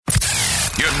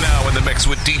in the mix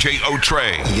with DJ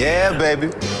O-Trey. Yeah, baby.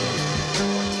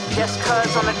 Just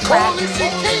cuz on the track,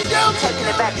 taking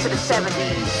it back to the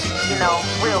 70s. You know,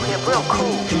 real hip, real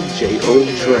cool. DJ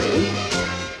O-Trey.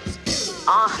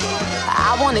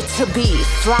 I want it to be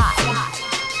fly.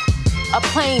 A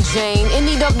plain Jane, in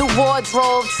need of new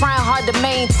wardrobe, trying hard to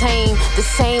maintain the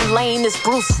same lane as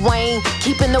Bruce Wayne,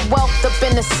 keeping the wealth up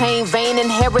in the same vein,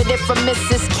 inherited from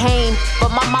Mrs. Kane.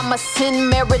 But my mama sin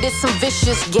merited some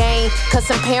vicious gain, cause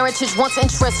some parentage once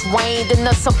interest waned, and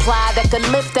the supply that could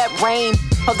lift that reign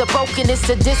of the brokenness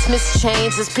to dismiss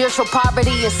chains, the spiritual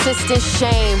poverty, insistent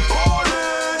shame.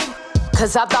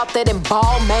 Cause I thought that in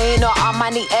Balmain or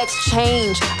Armani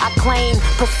exchange, I claimed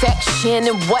perfection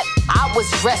in what I was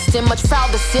dressed in. Much foul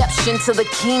deception to the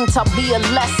king taught me a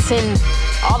lesson.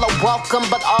 All are welcome,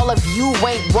 but all of you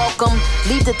ain't welcome.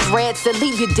 Leave the threads that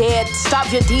leave you dead.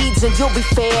 Starve your deeds and you'll be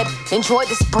fed. Enjoy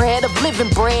the spread of living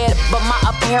bread, but my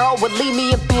apparel would leave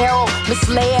me in peril.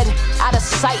 Misled, out of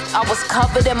sight, I was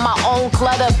covered in my own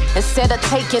clutter. Instead of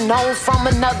taking on from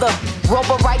another,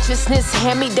 robe of righteousness,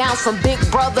 hand-me-downs from Big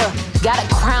Brother. Got a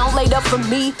crown laid up for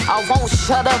me, I won't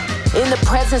shut up. In the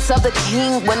presence of the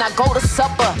king, when I go to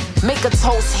supper, make a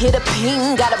toast, hit a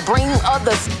ping. Gotta bring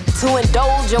others to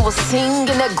indulge and will sing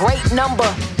in that great number.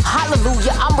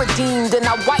 Hallelujah, I'm redeemed in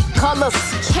our white colors.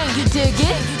 Can you dig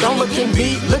it? Don't look at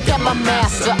me, look at my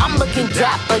master. I'm looking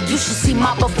dapper, you should see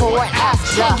my before and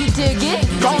after. Can you dig it?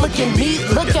 Don't look at me,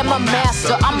 look at my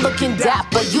master. I'm looking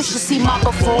dapper, you should see my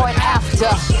before and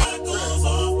after.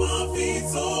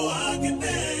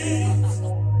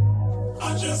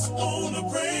 I just wanna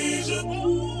praise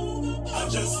you. I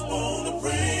just wanna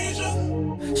praise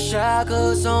you.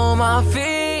 Shackles on my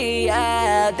feet,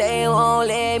 yeah, they won't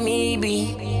let me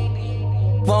be.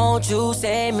 Won't you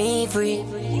set me free?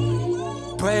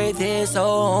 Pray this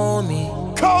on me.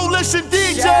 Coalition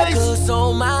DJs. Shackles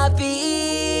on my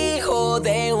feet, oh,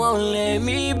 they won't let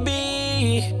me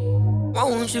be.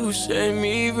 Won't you set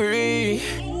me free?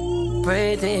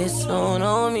 Pray this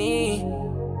on me.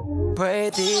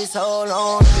 Pray this hold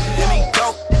on. Let me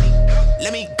go,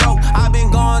 let me go. I've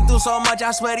been going through so much,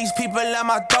 I swear these people let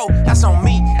my throat. That's on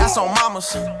me, that's on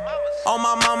mamas. On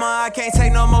my mama, I can't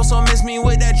take no more, so miss me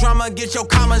with that drama. Get your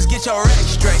commas, get your rec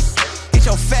straight, get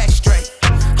your facts straight.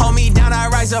 Hold me down, I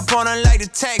rise up on her like the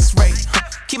tax rate.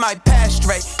 Keep my past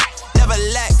straight, never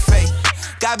lack faith.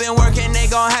 God been working, they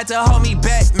gon' have to hold me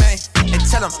back, man. And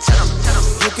tell them,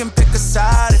 you can pick a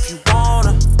side if you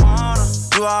wanna.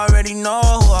 You already know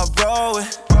who I roll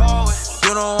with.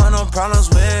 You don't want no problems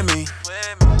with me.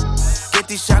 Get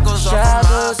these shackles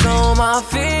on my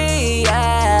feet,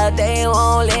 yeah, they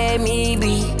won't let me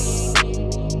be.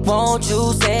 Won't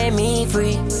you set me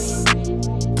free?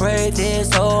 Pray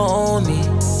this on me.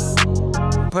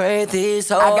 Pray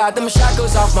this on me. I got them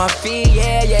shackles off my feet,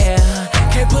 yeah, yeah.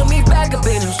 Can't put me back up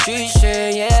in them streets, yeah,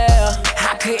 yeah.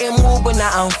 I couldn't move, but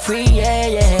now I'm free, yeah,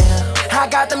 yeah. I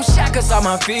got them shackles on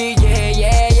my feet, yeah,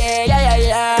 yeah, yeah, yeah,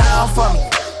 yeah.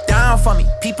 Down for me.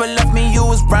 People left me, you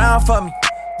was brown for me.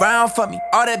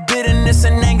 All that bitterness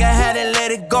and anger, had to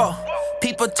let it go.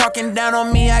 People talking down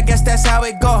on me, I guess that's how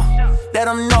it go. Let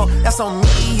them know, that's on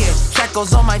me, yeah.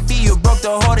 Shackles on my feet, you broke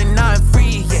the hold and now I'm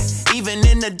free, yeah. Even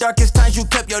in the darkest times, you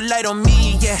kept your light on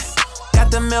me, yeah. Got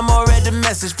the memo, read the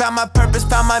message. Found my purpose,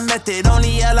 found my method.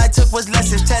 Only L I took was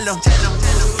lessons. Tell them.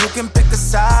 You can pick a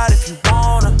side if you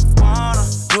wanna.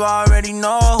 You already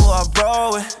know who I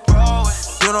roll with.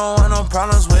 You don't want no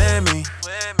problems with me.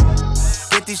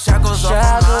 Get these shackles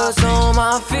on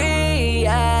my feet,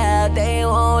 yeah, they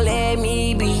won't let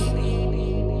me be.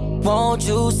 Won't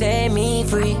you set me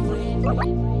free?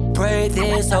 Pray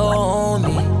this on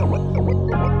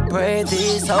me. Pray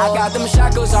this on me. I got them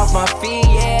shackles off my feet,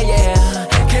 yeah, yeah.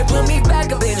 Can't put me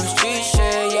back up in them streets,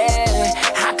 yeah, yeah.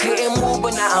 I couldn't move,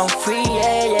 but now I'm free,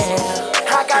 yeah, yeah.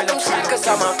 I got them shackles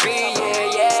on my feet, yeah,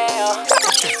 yeah.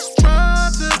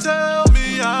 Tried to tell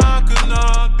me I could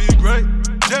not be great.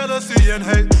 Jealousy and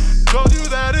hate. Told you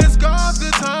that it's God's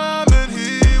good time and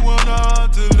he will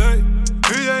not delay.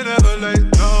 He ain't ever late,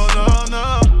 no, no,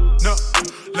 no, no.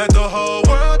 Let the whole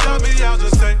world tell me I'll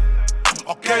just say,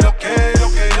 okay, okay,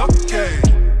 okay, okay.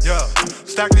 Yeah,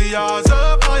 stack the odds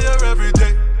up higher every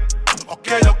day.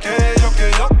 Okay, okay,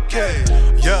 okay, okay.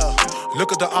 Yeah,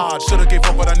 look at the odds. Should've gave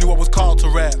up, but I knew I was called to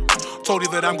rap. Told you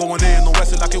that I'm going in the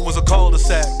west like it was a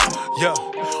cul-de-sac. Yeah,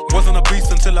 wasn't a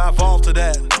beast until I evolved to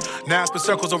that. Now I spin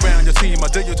circles around your team, I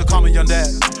dare you to call me on that.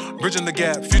 Bridging the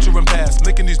gap, future and past,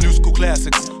 making these new school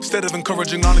classics. Instead of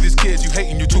encouraging all of these kids, you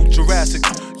hating, you too Jurassic.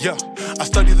 Yeah, I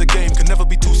study the game, can never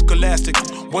be too scholastic.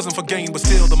 Wasn't for gain, but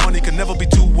still the money can never be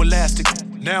too elastic.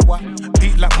 Now I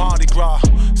eat like Mardi Gras.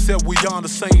 Said we on the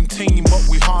same team, but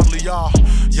we hardly are.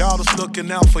 Y'all just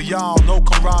looking out for y'all, no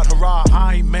camaraderie.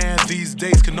 I ain't man these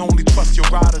days, can only trust your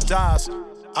ride or dies.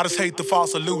 I just hate the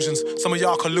false illusions, some of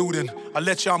y'all colluding. I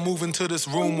let y'all move into this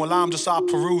room while I'm just out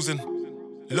perusing.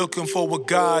 Looking for what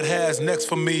God has next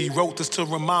for me. Wrote this to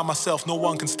remind myself no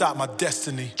one can stop my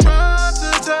destiny. Tried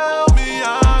to tell me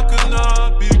I could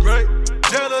not be great.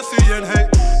 Jealousy and hate.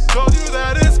 Told you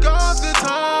that it's God's good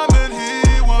time and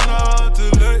he will not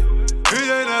delay.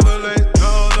 He ain't ever late,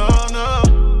 no, no, no,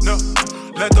 no.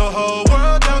 Let the whole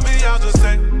world tell me I'll just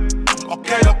say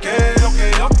okay, okay,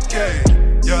 okay, okay.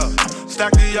 Yeah,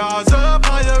 stack the odds up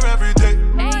higher every day.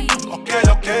 Okay,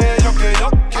 okay, okay,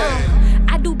 okay.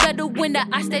 I do better when the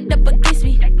odds stand up against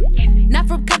me. Not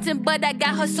from cutting, but I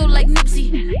got hustle like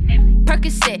Nipsey.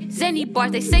 Percocet, Zenny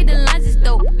bars, they say the lines is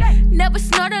dope. Never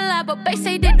snort a line, but they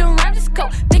say that the rhymes is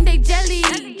cold. Think they jelly,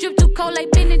 drip too cold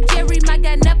like Ben and Jerry. My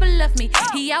guy never left me,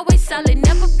 he always solid,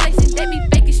 never flexing. They be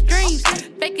faking streams,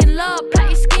 faking love,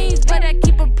 plotting schemes. But I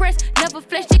keep oppressed, never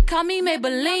flesh, they call me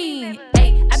Maybelline.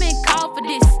 Ayy, I been called for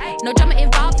this, no drama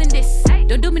involved in this.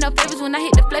 Don't do me no favors when I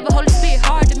hit the flavor, Holy Spirit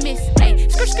hard to miss. Ayy,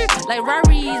 skirt, like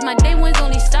Rari's, my day one's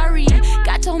only sorry.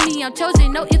 God told me I'm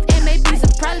chosen, no if and maybes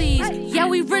or probably's. Yeah,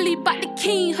 we really bout the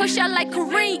king, hush out like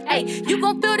Kareem. Ayy, you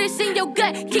gon' feel this in your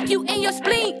gut, kick you in your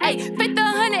spleen. Ayy, fit the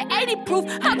 180 proof,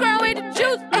 I'm grown with the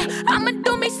juice. Ayy, I'ma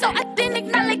do me so authentic,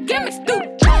 not like gimmicks do.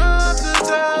 Tried to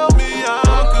tell me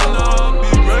I could not be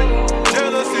great.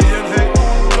 Jealousy and hate.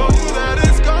 Told you that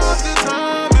it's God's good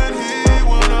time and he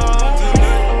will not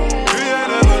delay. He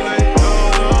ain't ever late, no,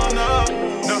 no, no,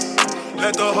 no.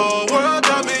 Let the whole world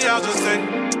tell me I'll just say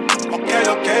okay,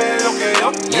 okay, okay,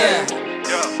 okay. Yeah.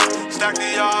 Stack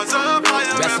the odds up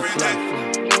higher every day.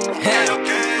 Okay,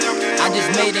 okay, okay. I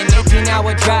just made an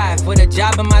 18-hour drive for the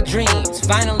job of my dreams.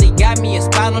 Finally got me a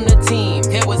spot on the team.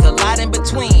 It was a lot in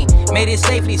between. Made it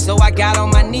safely, so I got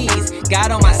on my knees. Got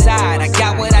on my side, I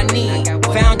got what I need.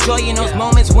 Found joy in those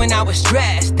moments when I was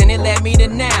stressed, and it led me to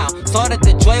now. Saw that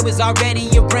the joy was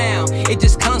already around. It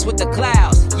just comes with the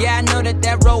clouds. Yeah, I know that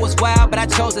that road was wild, but I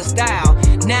chose a style.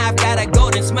 Now I've got a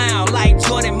golden smile like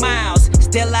Jordan Miles.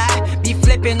 Still I be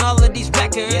flipping all of these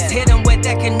records. Hit them with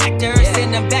that connector,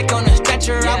 send them back on the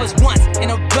stretcher. I was once in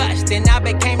a rush, then I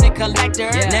became the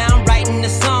collector. Now I'm writing the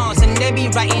songs, and they be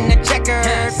writing the checker.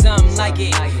 Something like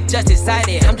it, just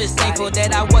excited. I'm just thankful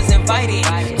that I was invited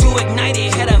to ignite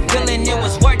it. Had a feeling it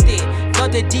was worth it.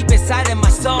 Felt it deep inside of my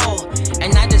soul,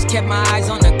 and I just kept my eyes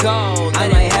on the goal. I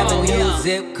might have a new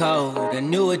zip code, a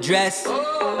new address,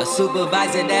 a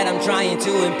supervisor that I'm trying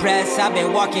to impress. I've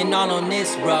been walking all on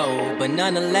this road, but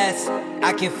nonetheless,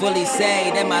 I can fully say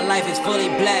that my life is fully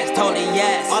blessed. Totally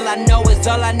yes. All I know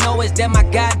is that my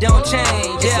God don't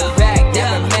change. It's a fact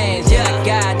that remains. Yeah,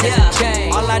 God doesn't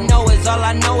change. All I know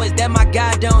is that my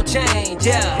God don't change.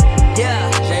 Yeah.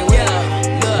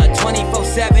 Look,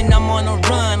 24/7, I'm on a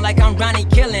run like I'm Ronnie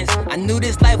Killings. I knew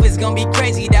this life was gonna be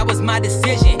crazy, that was my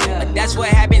decision. But that's what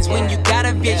happens when you got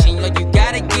a vision. Look, you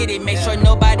gotta get it, make sure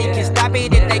nobody can stop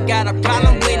it if they got a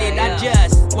problem with it. I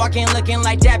just walking looking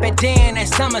like Dapper Dan at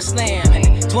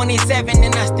SummerSlam. 27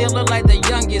 and I still look like the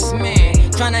youngest man.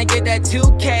 Tryna get that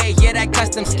 2K, yeah, that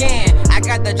custom scan. I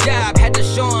got the job, had to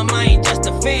show 'em I ain't just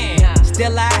a fan.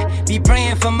 Still I be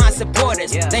praying for my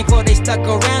supporters. Thankful they stuck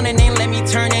around and ain't let me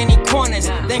turn any corners.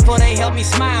 Thankful they helped me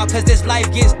smile, cause this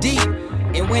life gets deep.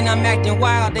 And when I'm acting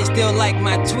wild, they still like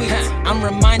my tweets. I'm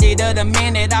reminded of the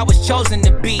man that I was chosen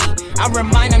to be. I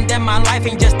remind them that my life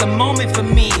ain't just a moment for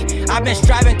me. I've been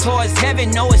striving towards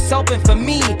heaven, know it's open for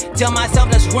me. Tell myself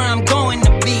that's where I'm going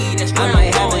to be. That's where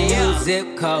I'm going. New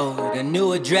zip code, a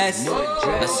new address,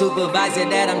 a supervisor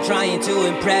that I'm trying to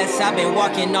impress. I've been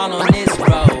walking all on this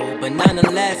road, but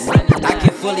nonetheless, I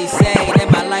can fully say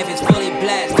that my life is fully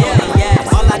blessed. Yeah,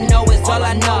 yes. All I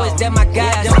know is that my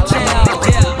God don't change.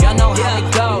 Y'all know how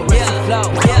it go, flow.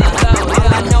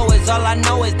 All I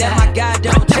know is that my God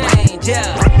don't change. Say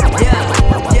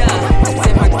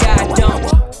my God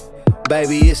don't.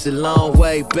 Baby, it's a long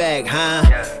way back, huh?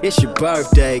 It's your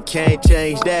birthday, can't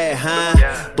change that, huh?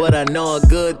 But I know a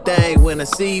good thing when I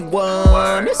see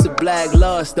one. It's a black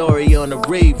love story on the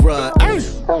rerun.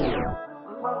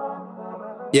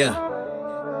 Yeah.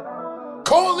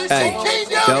 Hey,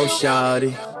 go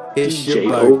shawty, it's your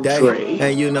birthday,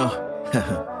 and you know,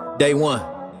 day one.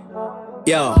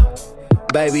 Yo,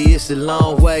 baby, it's a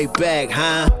long way back,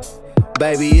 huh?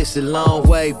 Baby, it's a long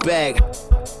way back.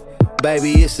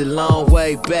 Baby, it's a long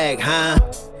way back, huh?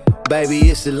 Baby,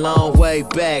 it's a long way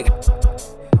back.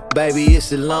 Baby,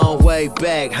 it's a long way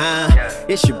back, huh?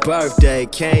 It's your birthday,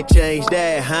 can't change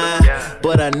that, huh?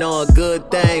 But I know a good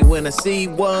thing when I see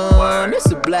one. It's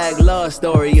a black love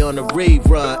story on the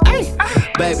rerun.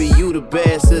 Ay, baby, you the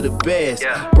best of the best.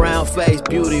 Brown face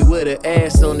beauty with an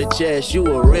ass on the chest. You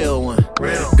a real one.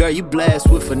 Girl, you blessed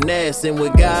with finesse. And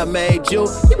when God made you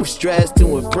was stressed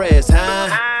to impress, huh?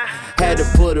 Had to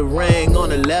put a ring on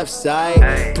the left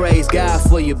side. Praise God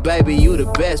for you, baby, you the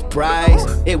best prize.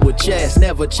 It was chess,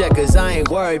 never checkers, I ain't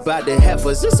worried about the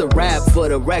heifers. It's a rap for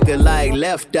the record like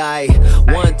Left Eye.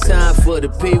 One time for the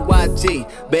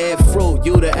PYT. Bad fruit,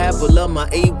 you the apple of my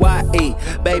EYE.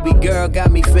 Baby girl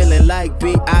got me feeling like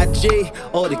B.I.G.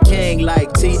 or the king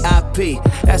like T.I.P.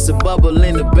 That's a bubble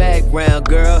in the background,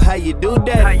 girl. How you do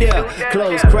that there?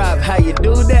 Close crop, how you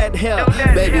do that here?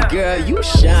 Baby girl, you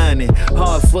shining.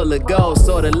 Heart full of gold,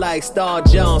 sorta like Star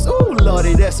Jones. Ooh,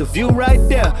 lordy, that's a view right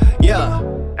there. Yeah.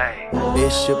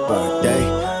 It's your birthday.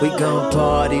 We gon'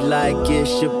 party like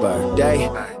it's your birthday.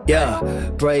 Yeah,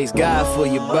 praise God for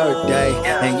your birthday.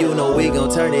 And you know we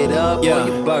gon' turn it up on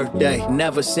your birthday.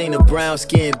 Never seen a brown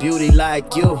skinned beauty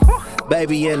like you.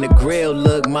 Baby, and the grill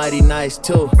look mighty nice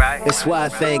too. That's why I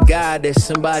thank God there's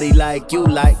somebody like you,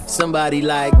 like somebody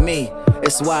like me.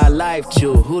 It's why I liked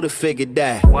you, who'da figured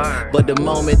that? But the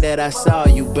moment that I saw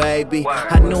you, baby,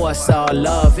 I knew I saw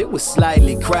love, it was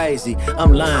slightly crazy.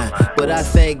 I'm lying, but I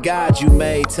thank God you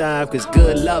made time, cause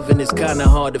good loving is kinda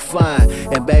hard to find.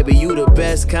 And baby, you the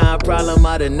best kind, problem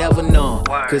I'd have never known.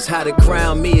 Cause how to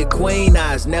crown me a queen,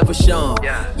 I's never shown.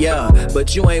 Yeah,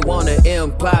 but you ain't want an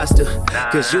imposter,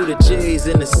 cause you the cheese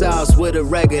in the sauce with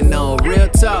oregano. Real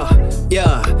talk,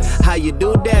 yeah, how you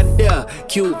do that there?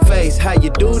 Cute face, how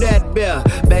you do that there?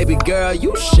 Baby girl,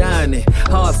 you shining.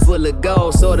 Heart full of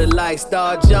gold, sorta like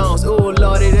Star Jones. Ooh,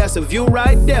 lordy, that's a view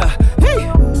right there.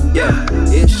 Hey, yeah,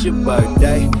 it's your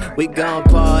birthday. We gon'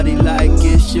 party like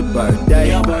it's your birthday.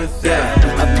 Yeah,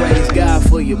 I praise God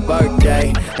for your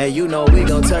birthday. And you know we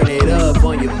gon' turn it up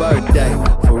on your birthday.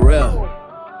 For real.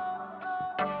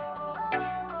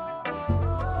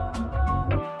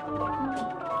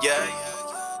 Yeah.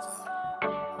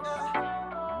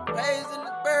 Raising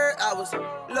the bird, I was,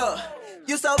 look.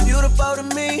 You so beautiful to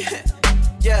me,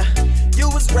 yeah. You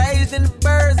was raised in the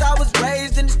birds, I was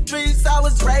raised in the streets, I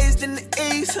was raised in the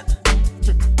east.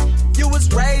 You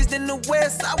was raised in the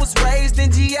west, I was raised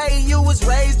in GA, you was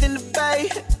raised in the Bay.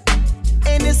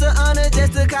 And it's an honor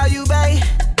just to call you bae.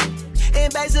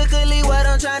 And basically what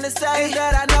I'm trying to say is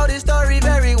that I know this story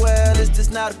very well, it's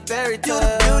just not a fairy tale. You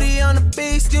the beauty on the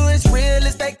beast, you as real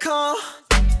as they come.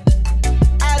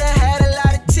 I done had a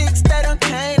lot of chicks that done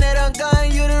came, that done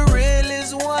gone, you the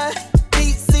realest one.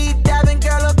 Deep sea diving,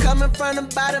 girl, I'm coming from the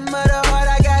bottom of the heart.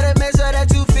 I gotta make sure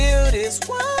that you feel this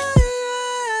one.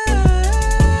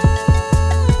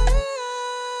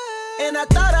 And I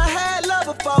thought I had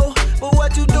love before, but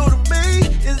what you do to me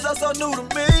is also new to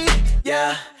me.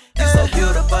 Yeah, you're so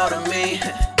beautiful to me.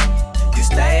 You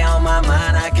stay on my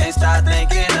mind, I can't stop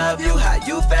thinking of you. How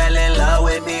you fell in love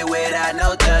with me without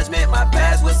no judgment. My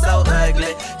past was so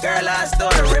ugly, girl, our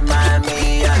story remind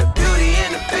me of the beauty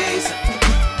and the beast.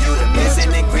 You the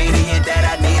missing ingredient that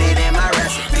I needed in my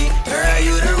recipe. Girl,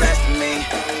 you the rest of me.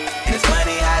 It's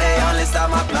funny how they only saw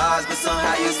my flaws, but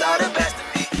somehow you saw the best of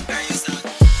me. Girl, you saw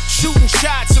shooting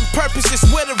shots and purposes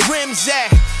where the rims at.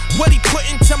 What he put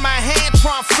into my hand,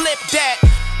 trying to flip that.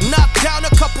 Knocked down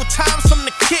a couple times from the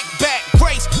kickback.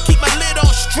 Grace, keep my lid on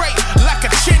straight like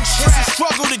a chin strap. It's a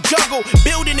struggle to juggle,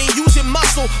 building and using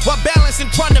muscle while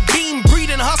balancing, trying to beam, breed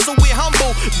and hustle with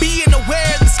humble. Being aware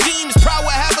of the schemes,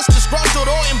 power have us disgruntled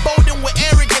or emboldened with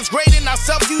arrogance, grading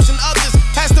ourselves using others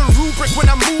as the rubric when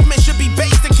our movement should be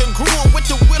based and congruent with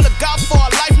the will of God for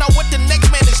our life, not what the next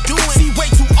man is doing. See,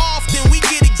 way too often we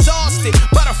get exhausted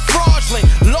by the fraudulent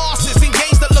losses and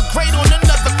gains that look great on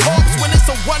another corpse when it's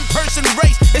a one-person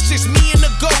race. It's just me and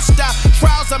the ghost.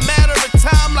 Trials a matter of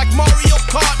time like Mario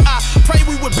Kart. I pray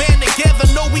we would band together,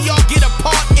 know we all get a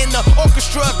part in the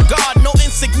orchestra of God, no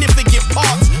insignificant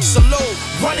parts. Salute,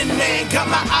 running man, got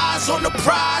my eyes on the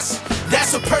prize.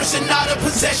 That's a person, not a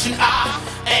possession. I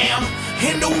am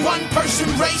in the one-person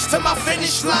race to my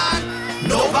finish line.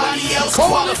 Nobody else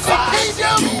qualifies.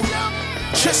 Do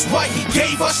just what he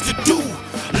gave us to do.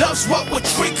 Love's what we're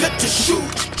triggered to shoot.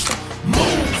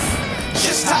 Move.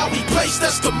 Just how he placed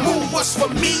us to move. What's for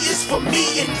me is for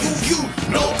me and you,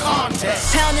 no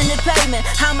contest. Pounding the pavement,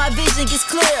 how my vision gets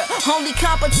clear. Only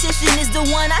competition is the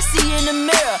one I see in the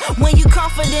mirror. When you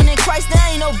confident in Christ, there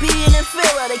ain't no being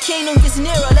inferior. The kingdom gets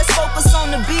nearer, let's focus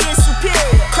on the being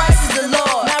superior. Christ is the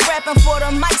Lord, not rap rapping for the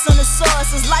mics on the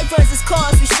source. As life as its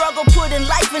cause, we struggle putting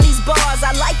life in these bars.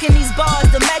 I like in these bars,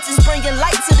 the matches bringing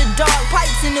light to the dark.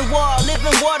 Pipes in the wall,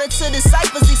 living water to the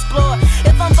ciphers explore.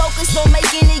 If I'm focused on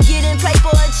making it, getting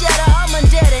paper and cheddar, I'm a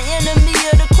debtor. Enemy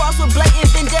of the cross with blatant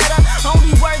vendetta.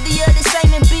 Only worthy of the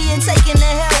same and being taken to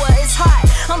hell where it's hot.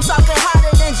 I'm talking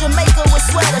hotter than Jamaica with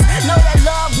sweaters. Know that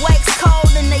love wax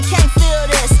cold and they can't feel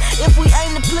this. If we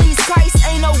aim to please Christ,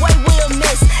 ain't no way we'll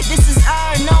miss. This is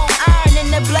iron on iron and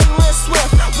that blade real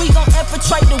swift. We gon'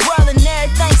 infiltrate the world and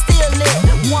everything still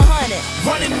lit. 100.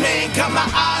 Running man, got my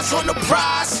eyes on the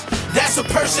prize. That's a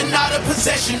person, not a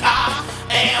possession. I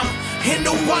am in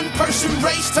the one-person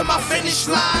race to my finish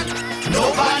line.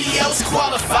 Nobody else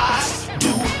qualifies.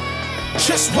 Do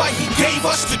just what he gave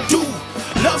us to do.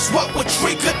 Loves what we're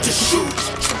triggered to shoot.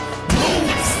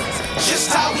 Move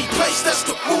just how he placed us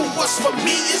to move. What's for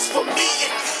me is for me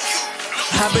and you.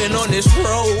 I've been on this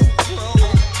road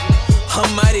a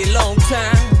mighty long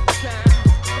time.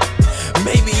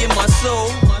 Maybe in my soul,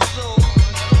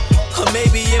 or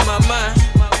maybe in my mind.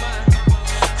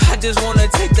 I just wanna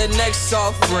take the next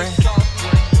offering.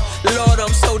 Lord,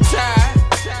 I'm so tired.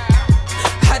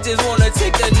 I just wanna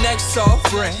take the next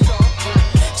offering.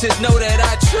 Just know that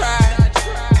I tried.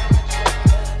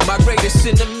 My greatest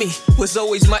enemy was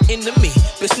always my enemy.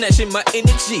 Been snatching my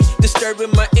energy,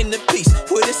 disturbing my inner peace.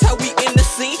 Well, this how we in the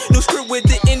scene. New script with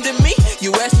the end of me.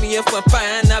 You ask me if I'm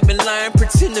fine, I've been lying,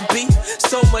 pretend to be.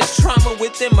 So much trauma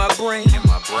within my brain.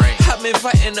 I've been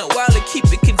fighting a while to keep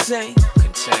it contained.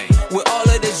 With all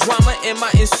of this drama, am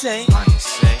I insane?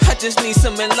 I just need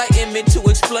some enlightenment to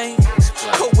explain.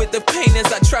 Cope with the pain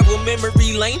as I travel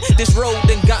memory lane. This road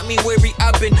done got me weary.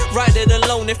 I've been riding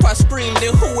alone. If I scream,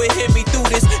 then who would hear me through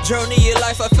this journey of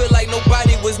life? I feel like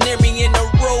nobody was near me. In the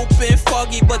road been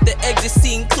foggy, but the exit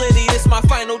seen clearly. It's my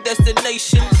final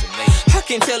destination. I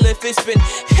can tell if it's been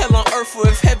hell on earth or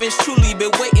if heaven's truly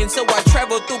been waiting. So I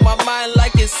travel through my mind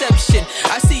like Inception.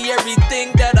 I see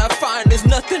everything that I find. There's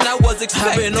nothing I was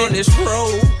expecting. I've been on this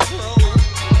road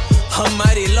a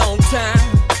mighty long time.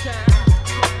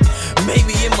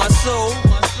 Maybe in my soul,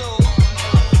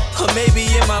 or maybe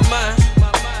in my mind.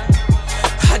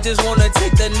 I just wanna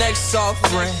take the next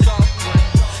offering.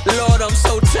 Lord, I'm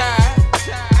so tired.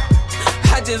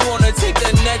 I just wanna take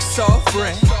the next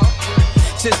offering.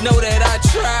 Just know that I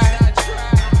tried.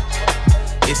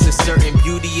 It's a certain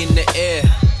beauty in the air.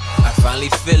 I finally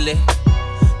feel it.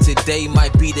 Today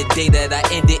might be the day that I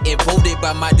end it, voted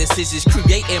by my decisions,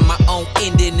 creating my own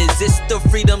ending. Is this the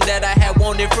freedom that I had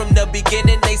wanted from the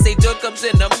beginning? They say joy comes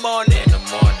in the morning.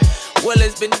 Well,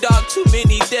 it's been dark too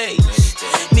many days.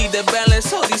 Need to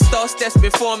balance all these thoughts that's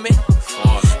before me.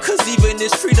 Cause even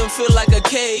this freedom feel like a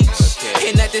cage.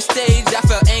 And at this stage, I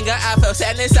felt anger, I felt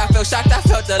sadness, I felt shocked, I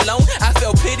felt alone, I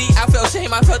felt pity, I felt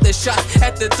shame, I felt the shot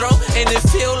at the throne. And it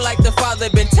feel like the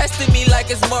Father been testing me like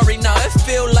it's Maury. Now it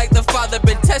feel like the Father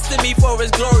been testing me for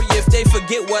His glory. If they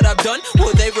forget what I've done,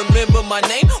 will they remember my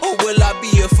name? Or will I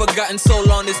be a forgotten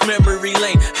soul on this memory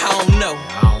lane? I don't know.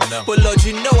 But Lord,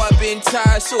 you know I've been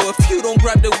tired. So if you don't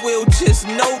grab the wheel, just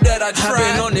know that I tried.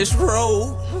 I've been on this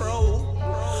road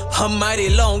a mighty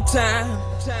long time.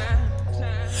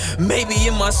 Maybe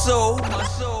in my soul,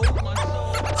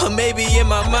 or maybe in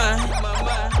my mind.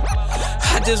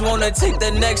 I just wanna take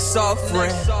the next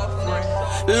offering.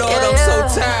 Lord, I'm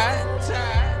so tired.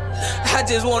 I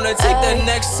just wanna take the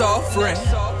next offering.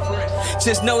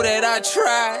 Just know that I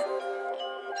tried.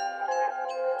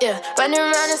 Yeah, running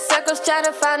around in circles trying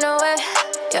to find a way.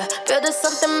 Yeah, feel there's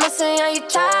something missing and you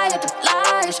tired of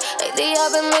lies. Lately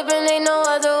I've been living, ain't no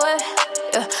other way.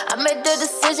 Yeah, I made the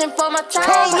decision for my time.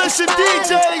 Coalition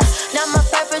DJs. Now my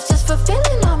purpose just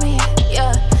fulfilling on me.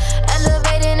 Yeah,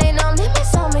 elevating, ain't no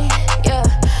limits on me. Yeah,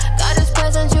 God is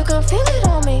present, you can feel it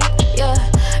on me. Yeah,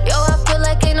 yo, I feel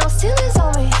like ain't no ceilings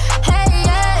on me. Hey,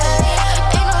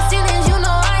 yeah, ain't no ceilings, you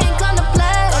know I ain't come to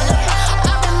play.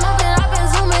 I've been moving, I've been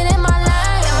zooming in my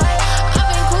lane. I've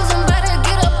been cruising, better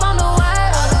get up on the way.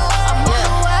 I'm on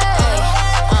the way.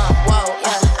 Whoa,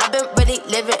 yeah, I've been really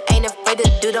living, ain't afraid to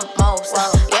do the most.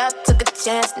 Yeah, I took a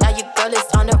chance, now your girl is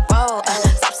on the road.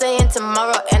 Stop saying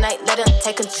tomorrow and I let him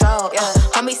take control.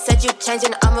 Homie said you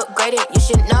changing, I'm upgraded, you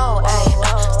should know.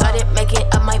 Started making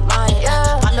up my mind.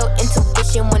 Follow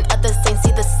intuition when others ain't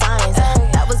see the signs.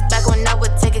 That was back when I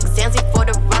would take exams before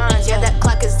the rhymes. Yeah, that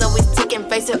clock is always ticking,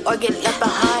 face it or get left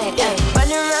behind.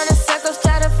 Running around in circles,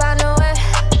 trying to find a way.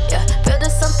 Yeah, feel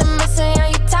there's something missing, are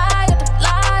you tired of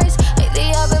lies?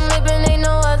 Lately I've been living, ain't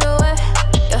no other way.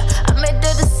 Yeah, I made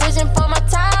the decision for my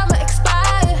time to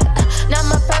expire. Now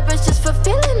my purpose just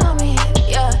fulfilling on me.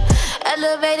 Yeah,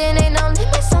 elevating, ain't no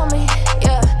limits on me.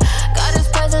 Yeah, God is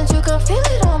present, you can feel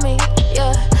it on me.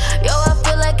 Yeah, yo, I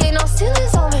feel like ain't no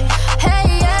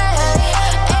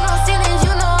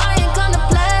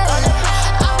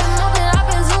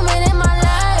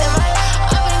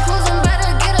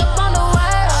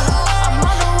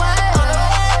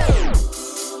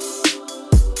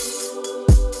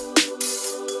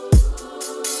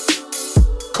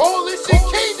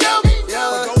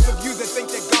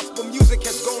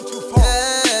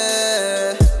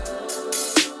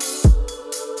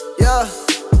Yeah,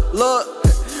 look,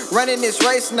 running this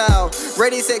race now.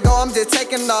 Ready, set, go, I'm just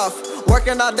taking off.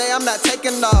 Working all day, I'm not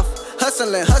taking off.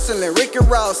 Hustling, Ricky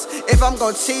Ross. If I'm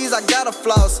gon' cheese, I gotta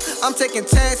floss. I'm taking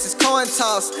chances, coin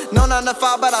toss. No 9 to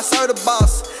 5, but I serve the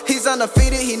boss. He's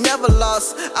undefeated, he never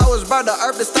lost. I was brought to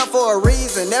earth to stop for a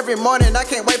reason. Every morning, I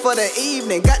can't wait for the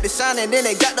evening. Got to shine and then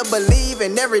they got to believe.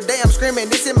 And every day I'm screaming,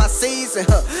 this is my season.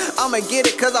 I'ma get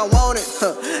it cause I want it.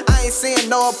 I ain't seeing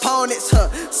no opponents.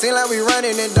 Seem like we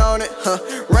running and don't it.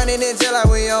 Running in jail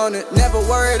like we own it. Never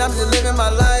worried, I'm just living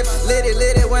my life. Lit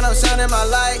it when I'm shining my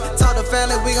light. Told the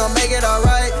family we gon' make it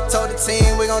alright. Told the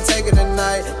team we gon' take it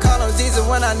tonight. Call on Jesus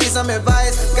when I need some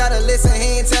advice. Gotta listen,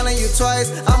 he ain't telling you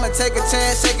twice. I'ma take a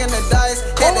chance, shaking the dice.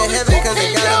 Head to heaven cause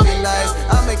it gotta be nice.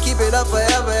 I'ma keep it up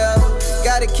forever, ever.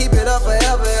 Gotta keep it up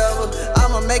forever, ever.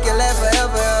 I'ma make it last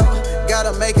forever, ever.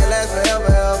 Gotta make it last forever,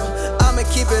 ever. I'ma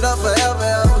keep it up forever,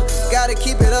 ever. Gotta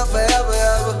keep it up forever,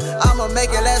 ever. I'ma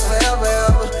make it last forever,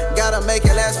 ever. Gotta make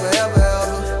it last forever,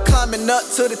 ever. Climbing up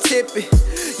to the tippy.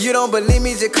 You don't believe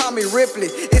me, just call me Ripley.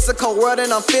 It's a cold world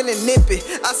and I'm feeling nippy.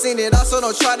 I seen it all, so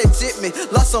don't try to jip me.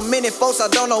 Lost so many folks, I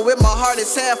don't know if my heart is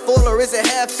half full or is it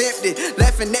half empty.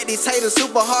 Laughing at these haters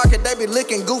super hard, cause they be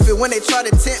looking goofy when they try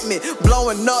to tempt me.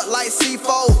 Blowing up like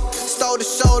C4, stole the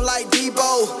show like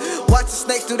Debo. Watch the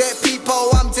snakes through that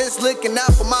peephole, I'm just looking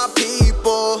out for my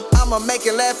people. I'ma make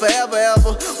it last forever,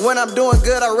 ever. When I'm doing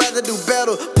good, I'd rather do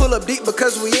better. Pull up deep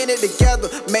because we in it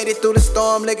together. Made it through the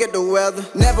storm, look at the weather.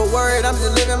 Never worried, I'm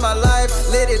just living my life.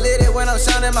 Lit it when I'm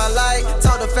shining my light.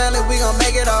 Told the family we gon'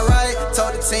 make it alright.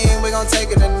 Told the team we gon' take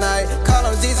it tonight. Call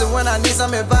on Jesus when I need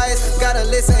some advice. Gotta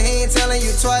listen, he ain't telling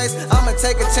you twice. I'ma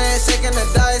take a chance, shaking the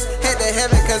dice. Head to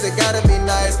heaven cause it gotta be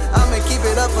nice. I'ma keep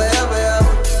it up forever,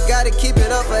 ever. Gotta keep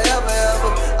it up forever,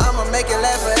 ever. I'ma make it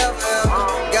last forever,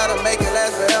 ever. Gotta make it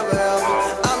last forever, ever.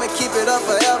 I'ma keep it up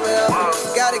forever, ever.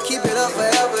 Gotta keep it up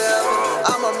forever, ever.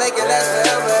 I'ma make it last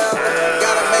forever, ever.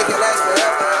 Gotta make it last forever,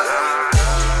 ever.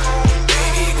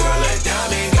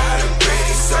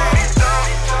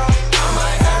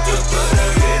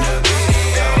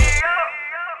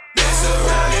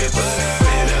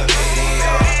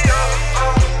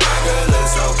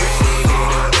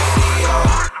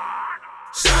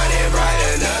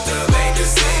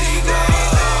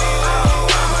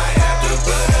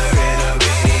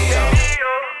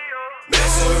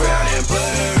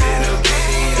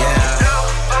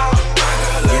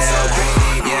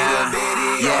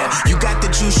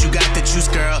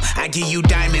 I give you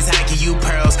diamonds, I give you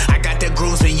pearls. I got the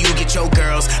grooves when you get your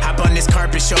girls. Hop on this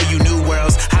carpet, show you new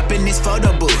worlds. Hop in this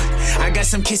photo booth. I got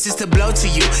some kisses to blow to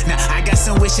you. Now I got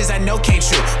some wishes I know came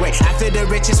true. Wait, I feel the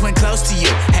richest when close to you.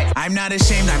 Hey, I'm not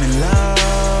ashamed, I'm in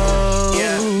love.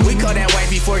 Yeah, we call that white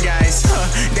before guys.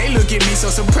 They look at me so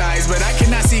surprised, but I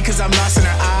cannot see cause I'm lost in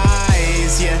her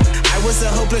eyes. Yeah, I was a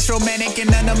hopeless romantic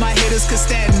and none of my haters could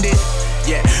stand it.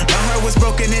 Yeah, my heart was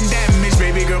broken and damaged.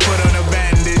 Baby girl, put on a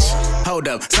bandage. Hold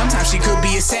up, sometimes she could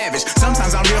be a savage.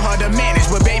 Sometimes I'm real hard to manage.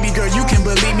 But baby girl, you can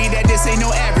believe me that this ain't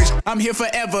no average. I'm here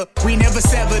forever, we never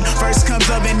severed. First comes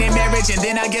love and then marriage. And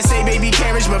then I guess say baby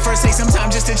carriage. But first take some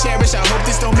time just to cherish. I hope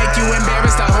this don't make you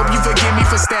embarrassed. I hope you forgive me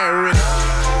for staring.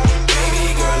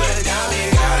 Baby girl, a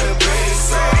diamond got a pretty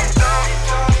soul.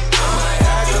 I might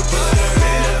have to put her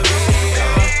in a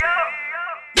video.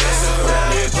 Mess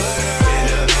around and put her in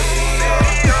a video.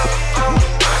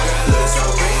 My girl looks so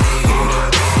pretty in a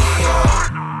video.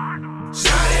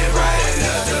 Shining bright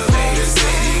enough to make the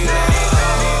city glow.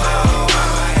 I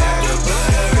might have to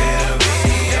put her in a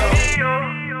video.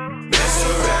 Mess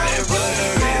around and put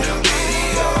her in a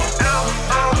video.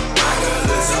 My girl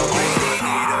looks so pretty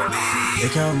in a video. They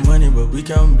count money, but we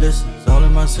count blessings. All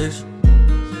in my section.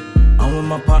 I'm with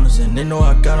my partners and they know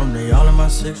I got them. They all in my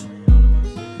section.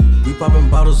 We popping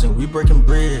bottles and we breaking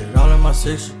bread. All in my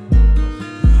section.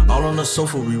 All on the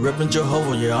sofa, we reppin'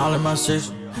 Jehovah. Yeah, all in my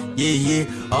section. Yeah,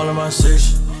 all in my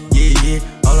section. Yeah,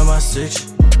 all in my section.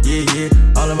 Yeah,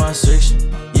 all in my section.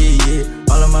 Yeah,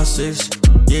 all in my section.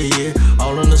 Yeah,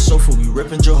 all on the sofa, we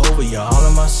reppin' Jehovah. Yeah, all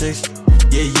in my section.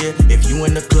 Yeah, if you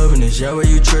in the club and it's y'all where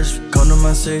you trust, come to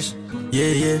my section.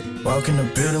 Yeah, walk in the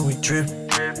building, we drip.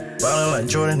 Ballin' like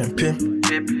Jordan and Pip.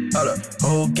 All the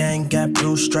whole gang got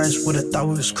blue stripes, would've thought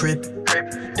we was crip.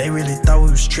 They really thought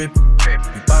we was trippin'.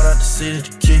 We bought out the city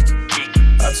to kick it.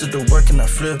 I took the work and I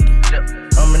flipped it.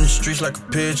 I'm in the streets like a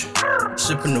pigeon,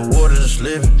 sipping the water, just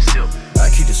living. I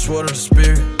keep the sword of the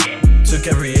spirit. Took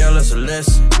every L as a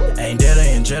lesson. Ain't dead,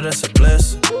 ain't jet, that's a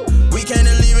blessing. We came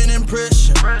to leave an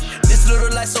impression. This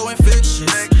little life so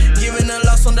infectious. Giving a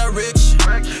loss on direction.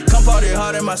 Come party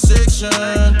hard in my section.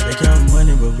 They count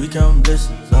money, but we count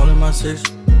blessings. All in my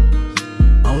section.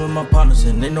 of my partners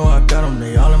and they know I got them,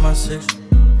 they all in my section.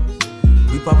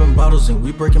 We popping bottles and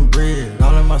we breaking bread,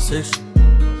 all in my section.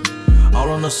 All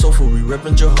on the sofa, we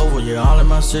reppin' Jehovah, yeah, all in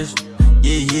my section.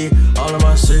 Yeah, yeah, all in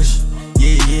my section.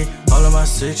 Yeah, yeah, all in my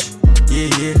section. Yeah,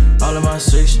 yeah, all in my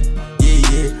section. Yeah,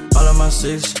 yeah, all in my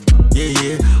section. Yeah,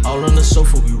 yeah, all on the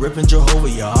sofa, we reppin' Jehovah,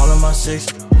 yeah, all in my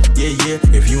section. Yeah, yeah,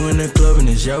 if you in the club and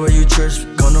it's y'all where you church,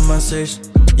 come to my section.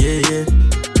 Yeah, yeah.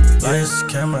 Lights,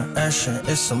 camera, action,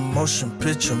 it's a motion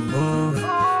picture movie.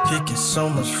 Kicking so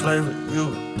much flavor, you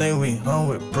would think we home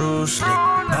with Bruce Lee.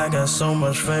 I got so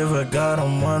much favor, God,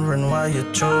 I'm wondering why you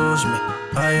chose me.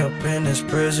 High up in this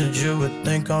prison, you would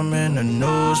think I'm in the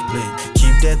nosebleed.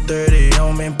 Keep that 30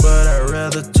 on me, but I'd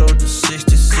rather tote the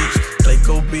 66.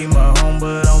 Clayco be my home,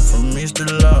 but I'm from East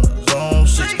Atlanta, zone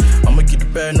 6. I'ma get the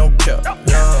bag, no cap,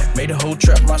 yeah. Made the whole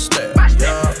trap my style,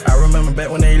 yeah. I remember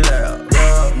back when they laughed,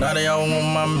 yeah. Now they all want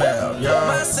my mouth, yeah.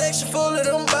 My section full of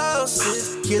them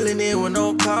bosses, killing it with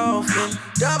no coffin.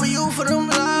 W for them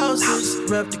losses,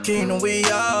 rep the kingdom, we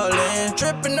all in.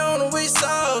 Dripping on them, we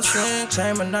saucing.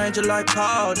 Chain an angel like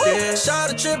Paul did.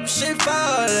 Shot a trip, she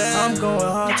falling. I'm going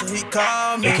hard till he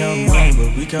call me. They count money,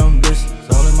 but we count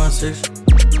blessings, all in my section.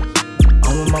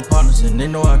 I'm with my partners and they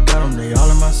know I got them, they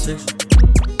all in my section.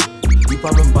 We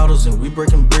popping bottles and we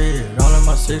breaking bread, all in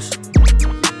my section.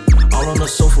 All on the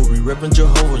sofa, we reppin'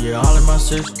 Jehovah, yeah, all in my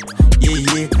section. Yeah,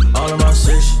 yeah, all in my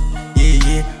section. Yeah,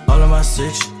 yeah, all in my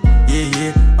section. Yeah,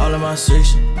 yeah, all in my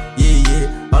section. Yeah,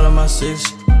 yeah, all in my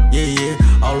section. Yeah,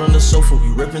 yeah, all on the sofa, we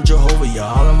reppin' Jehovah,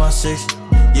 yeah, all in my section.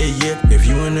 Yeah, yeah, if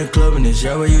you in the club and it's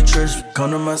y'all where you church,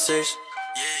 come to my section.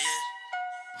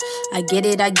 I get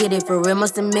it, for real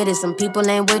must admit it. Some people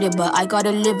ain't with it, but I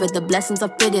gotta live it. The blessings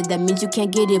are fitted, that means you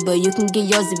can't get it, but you can get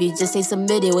yours if you just say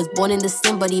submitted. Was born in the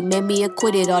sin, but he made me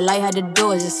acquitted. All I had to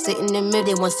do is just sit and admit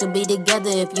it. Wants to be together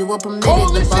if you were permitted.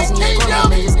 The boss in the corner,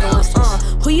 man, just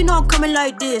going, who you know I'm coming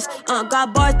like this?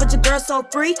 Got bars, but your girl so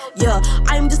free. Yeah,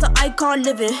 I am just an icon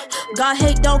living. God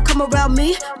hate, don't come around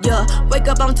me. Yeah, wake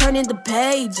up, I'm turning the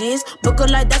pages. Book a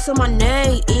light, that's what my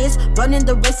name is. Running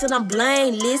the race and I'm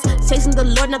blameless. Chasing the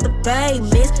Lord, not the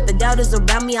famous. The doubters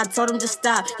around me, I told them to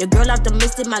stop. Your girl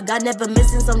optimistic, my God never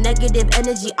missing. Some negative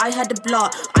energy, I had to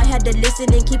block. I had to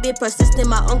listen and keep it persistent.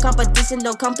 My own competition,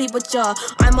 don't compete with y'all.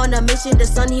 I'm on a mission, the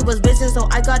sun he was risen, so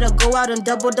I gotta go out and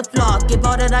double the flock. Give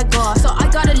all that I got, so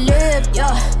I gotta live,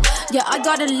 yeah. Yeah, I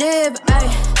gotta live, ayy.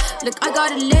 Look, I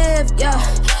gotta live, yeah.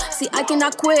 See, I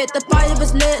cannot quit, the fire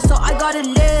was lit, so I gotta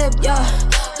live, yeah.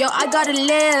 Yo, I gotta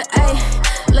live,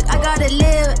 ayy. Look, I gotta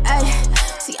live, ayy.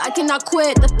 See, I cannot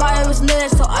quit, the fire was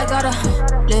lit, so I gotta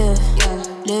live,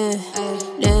 live, live,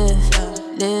 live,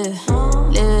 live,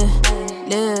 live,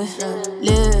 live,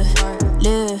 live,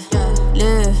 live,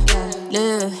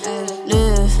 live,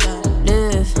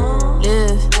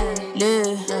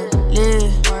 live, live.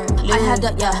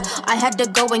 I had to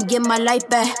go and get my life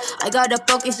back. I gotta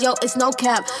focus, yo, it's no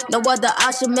cap. No other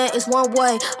option, man, it's one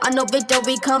way. I know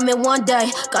victory coming one day.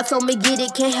 God told me get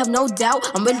it, can't have no doubt.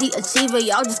 I'm really achieving,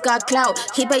 y'all just got clout.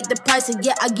 He paid the price and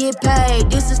yeah, I get paid.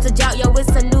 This is the job, yo, it's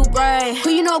a new brain. Who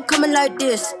you know coming like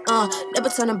this? Never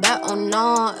turning back on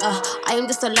none. I am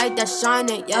just a light that's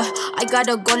shining, yeah. I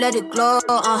gotta go let it glow.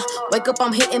 Wake up,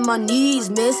 I'm hitting my knees,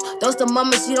 miss. Those the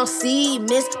moments you don't see,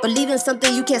 miss. Believe in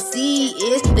something you can't see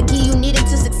is the key you needed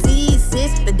to succeed,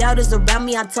 sis. The doubters around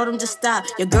me, I told them to stop.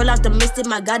 Your girl optimistic,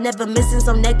 my God never missing.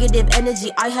 Some negative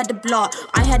energy, I had to block.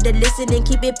 I had to listen and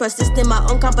keep it persistent. My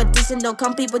own competition, don't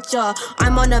compete with y'all.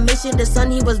 I'm on a mission, the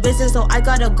sun he was risen, so I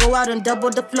gotta go out and double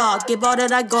the flock. Give all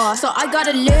that I got, so I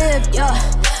gotta live, yeah.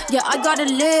 Yeah, I gotta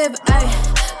live,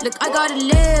 ayy. Look, I gotta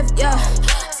live, yeah.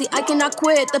 See, I cannot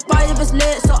quit, the fire was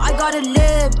lit, so I gotta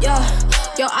live, yeah.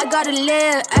 Yo, I gotta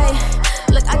live, ayy.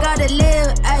 Look, I gotta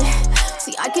live, ayy.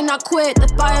 See, I cannot quit, the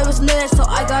fire was lit, so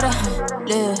I gotta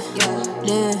live,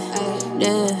 live, live,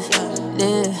 live,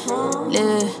 live,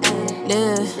 live,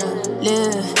 live,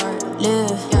 live,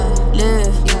 live, live,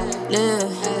 live,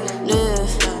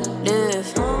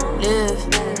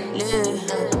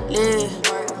 live, live.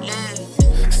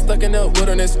 Stuck in the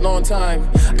wilderness long time.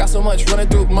 Got so much running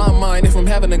through my mind. If I'm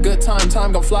having a good time,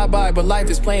 time gon' fly by. But life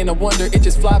is playing a wonder, it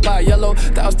just fly by. Yellow,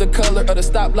 that was the color of the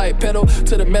stoplight. Pedal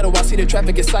to the metal, I see the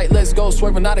traffic in sight. Let's go,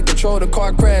 swerving out of control, the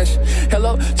car crash.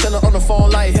 Hello, chillin' on the phone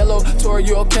like, hello, Torey,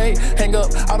 you okay? Hang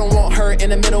up, I don't want her in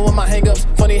the middle of my hang-ups.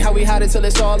 Funny how we hide it till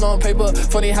it's all on paper.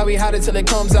 Funny how we hide it till it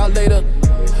comes out later.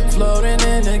 Floating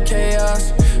in the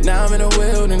chaos, now I'm in the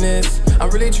wilderness. I'm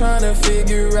really trying to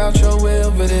figure out your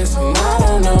will for this, and I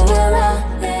don't know where I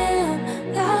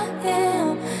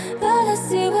am, but I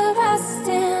see where I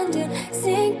stand in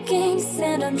sinking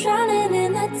sand. I'm drowning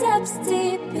in the depths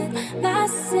deep in my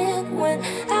sin when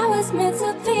I was meant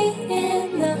to be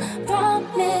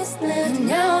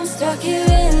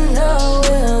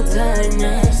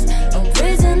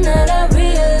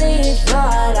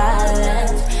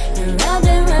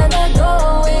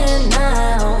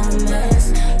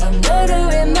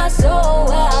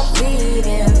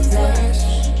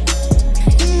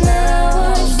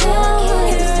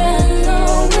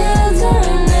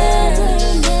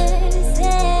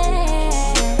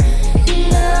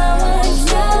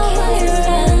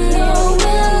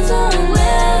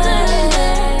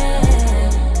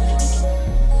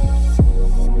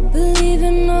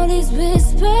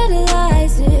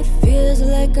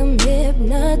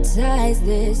besides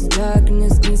this,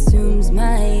 darkness consumes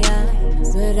my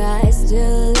eyes. But I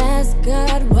still ask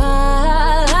God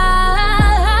why.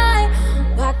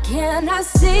 Why can't I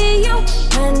see you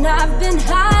when I've been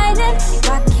hiding?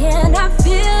 Why can't I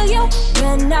feel you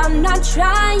when I'm not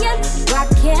trying? Why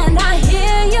can't I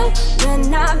hear you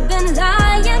when I've been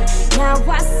lying? Now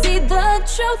I see the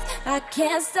truth, I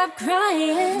can't stop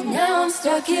crying. Now I'm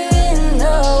stuck here in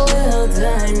the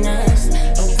wilderness,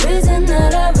 a prison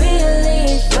that I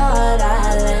really thought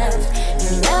I left.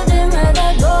 And round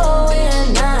I go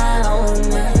in my own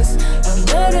mess, a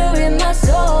murder in my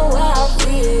soul while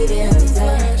feeding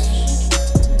flesh.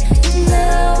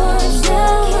 Now I'm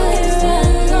stuck here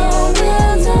in the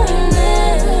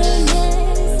wilderness.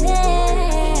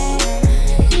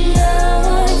 Now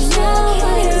I'm stuck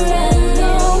here in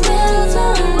the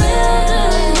wilderness.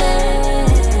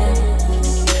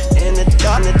 In the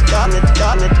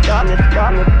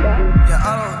darkness.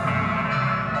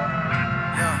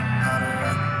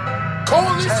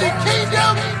 Coalition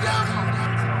Kingdom.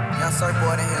 Young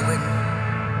Surfboard in here with me.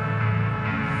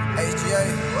 HGA.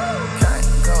 Can't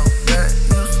go back.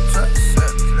 Used to touch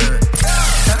that.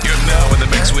 You're now in the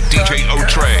mix with DJ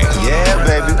O-Trey. Yeah,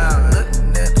 baby.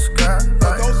 Looking at the sky.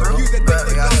 For those of you that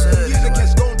think the music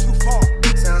has gone too far.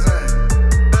 Sounds like.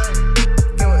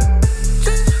 Give it.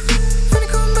 Finna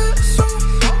come back soon.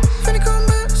 Finna come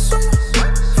back soon.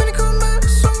 Finna come back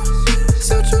soon.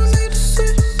 See what you need to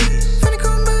see. Finna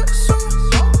come back soon.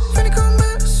 Finna come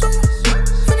back soon.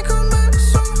 Finna come back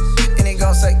soon. And he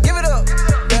gon' say, give it up.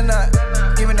 They're not.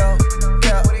 Give me no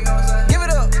cap. Give it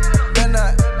up. They're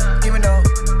not. Give me no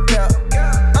cap.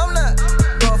 I'm not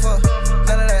going for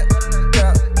none of that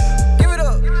cap. Give it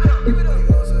up. Give it up.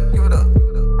 Give it up.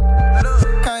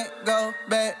 Can't go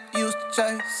back. Used to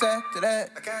chase after that.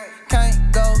 Can't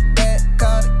go back.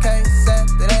 Call the case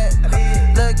after that.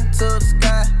 Looking to the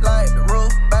sky like the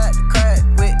roof about to crack.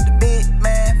 With the big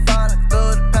man falling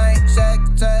through the paint, shack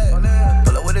attack.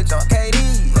 Pull up with a junk KD.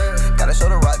 Gotta show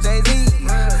the rock Jay-Z.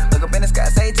 Look up in the sky,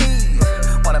 say cheese.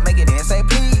 Wanna make it in, say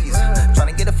please.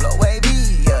 Tryna get the flow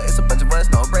wavy. Yeah, it's a bunch of us,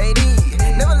 no Brady.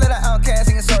 Never let an outcast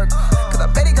in a circle, cause I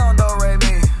bet he gon' do-re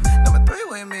me. Number 3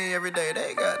 with me every day,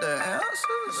 they got the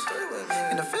answers.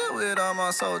 In the field with all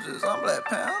my soldiers, I'm Black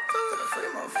Panther.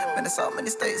 Been in so many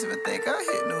states, even think I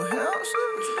hit New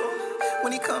Hampshire.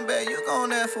 When he come back, you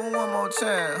gon' ask for one more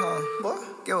chance, huh? Boy,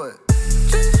 get what?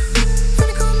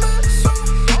 Finna come back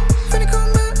soon. Finna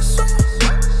come back soon.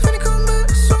 Finna come back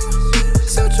soon.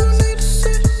 See what you need to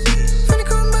see. Finna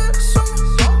come back soon.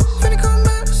 Finna come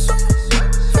back soon.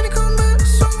 Finna come back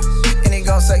soon. And he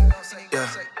gon' say, yeah,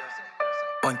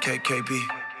 1KKB.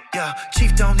 Yeah,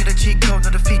 Chief don't need a cheat code,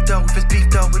 not a feet though. If it's beef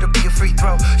though, it'll be a free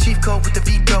throw. Chief code with the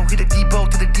veto, hit a Debo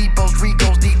to the Debo's,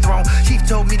 Rico's dethrone. Chief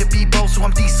told me to be bold, so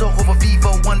I'm D-so over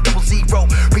Vivo, 100.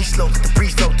 Breathe slow, let the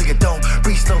breeze flow through your dome.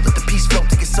 Breathe slow, let the peace flow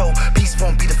through your soul. Peace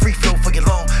won't be the free flow for your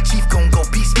loan. Chief gon' go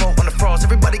beast mode on the frauds.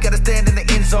 Everybody gotta stand in the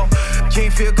end zone. You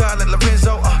ain't feel God like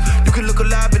Lorenzo. You can look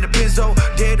alive in the benzo.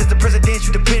 Dead as the president,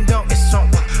 you depend on. It's on.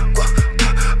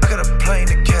 I got a plane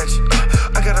to catch.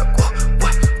 I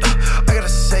gotta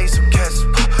say some cats.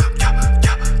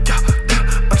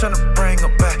 I'm tryna bring her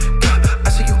back. I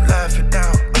see you laughing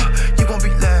now. You gon' be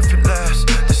laughing last.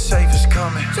 The safe is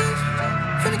coming.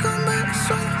 Finna come back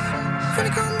soon. Finna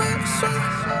come back soon.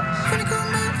 Finna come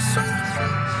back soon.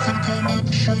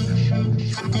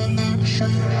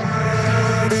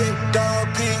 Big dog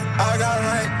Pete, I got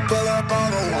rank, pull up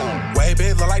on the wall. Way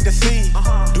big, look like the sea.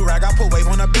 Do rag, I put wave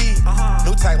on the beat.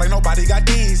 New tag like nobody got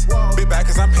these. Big back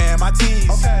cause I'm paying my tees.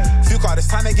 Few caught, it's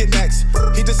time to get next.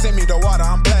 He just sent me the water,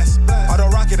 I'm blessed. Auto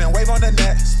rocket and wave on the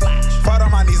net. Part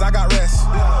on my knees, I got rest.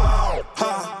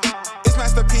 It's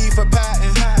Master P for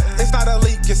patent. It's not a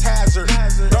leak, it's hazard.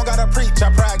 Don't gotta preach, I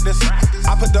practice.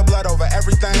 I put the blood over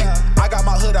everything. I got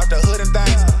my hood out the hood and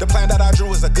things. The plan that I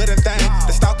drew is a good and thing.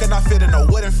 The stock cannot fit in a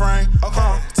wooden frame.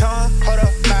 Tongue, hold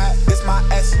up, mad, it's my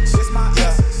essence.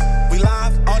 Yeah, we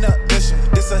live on a mission,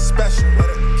 this a special.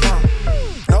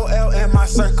 No L in my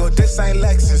circle, this ain't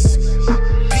Lexus.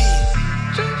 P.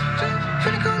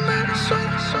 Finna come back soon.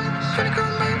 Finna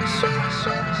come back soon.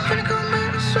 Finna come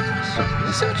back soon.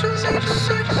 See what you need to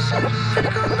see.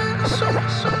 Finna come back soon.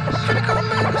 Finna come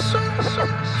back soon.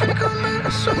 Finna come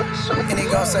back soon. And he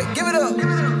gon' say, give it up.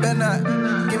 Better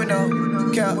not give me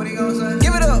no cap. What he gon' say?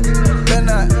 Give it up. Better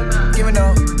not give me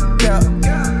no cap.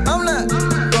 I'm not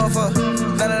going for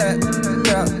none of that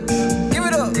cap. Give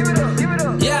it up. Give it up. Give it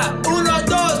up. Yeah, 1,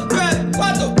 2, 3,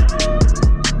 4.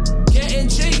 Getting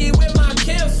jiggy with my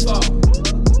kinfolk.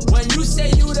 When you say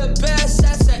you the best,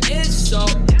 that's an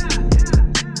insult.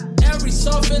 Every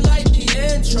song feel like the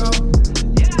intro.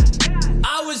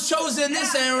 I was chosen,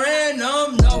 this ain't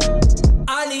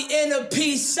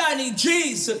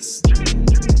Jesus.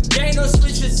 Ain't no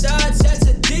switching sides, that's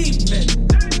a demon.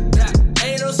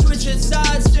 Ain't no switching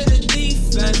sides to the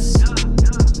defense.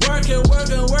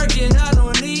 Working, I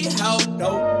don't need help,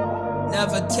 no.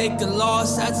 Never take a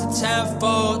loss, that's a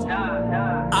tenfold.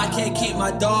 I can't keep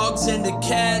my dogs in the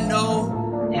can, no.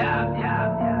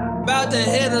 About to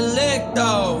hit a lick,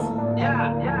 though.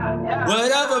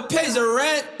 Whatever pays the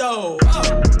rent, though.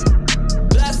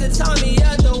 Blasting Tommy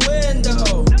out the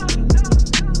window.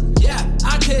 Yeah,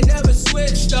 I could never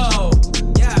switch, though.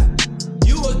 Yeah,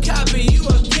 you a copy, you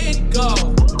a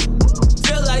kinko.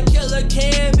 Feel like Killer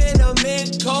Cam in a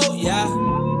mint coat, yeah.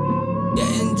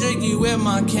 Getting jiggy with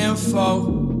my kinfolk.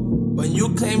 When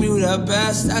you claim you the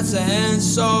best, that's an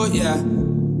insult, yeah.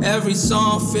 Every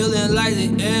song feeling like the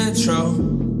intro.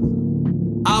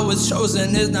 I was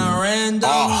chosen, it's not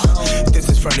random. This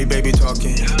is friendly baby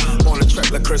talking. On the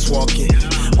track like Chris walking.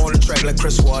 On the track like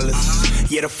Chris Wallace.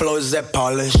 Yeah, the flow is that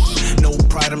polish. No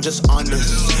pride, I'm just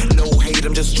honest. No hate,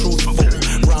 I'm just truthful.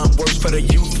 Rhyme works for the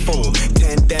youthful.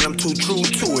 10 then I'm too true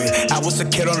to it. I was a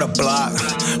kid on the block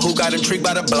who got intrigued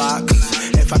by the blocks.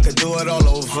 If I could do it all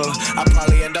over, I'd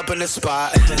probably end up in this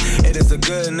spot. It is a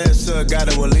goodness of God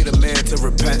that will lead a man to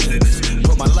repentance.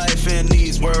 Put my life in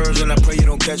these words and I pray you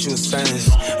don't catch you a sentence.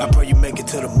 I pray you make it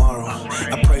to tomorrow.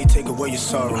 I pray you take away your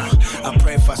sorrow. I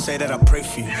pray if I say that I pray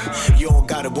for you. You don't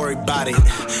gotta worry about it.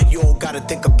 You don't gotta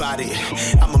think about it.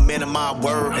 I'm a man of my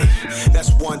word.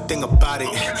 That's one thing about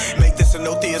it. Make this a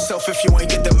note to yourself if you ain't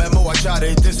get the memo. I jot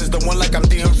it. This is the one like I'm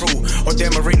Dan Rue or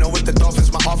Dan Marino with the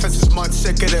Dolphins. My offense is much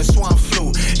sicker than swine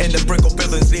flu. And the Brickle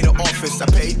Billings need an office. I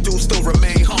paid dues, still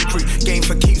remain hungry. Game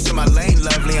for keeps in my lane,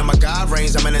 lovely. And my God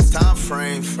reigns, I'm in this time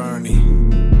frame, Fernie.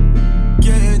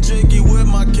 Getting jiggy with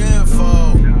my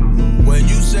kinfolk. When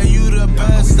you say you the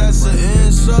best, that's an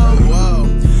insult. Whoa.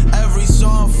 Every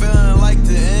song feeling like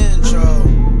the intro.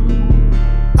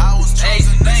 I was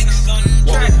chosen this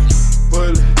nigga.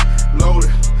 Fully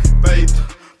loaded, faith,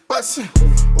 bustin'.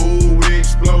 Ooh, we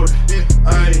exploded.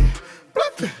 I ain't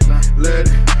bluffing. Let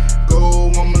it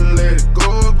go, I'ma let it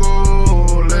go,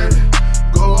 go. Let it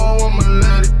go, I'ma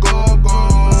let it go, go.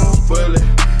 Fully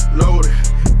loaded,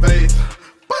 faith,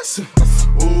 bustin'.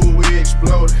 Ooh, we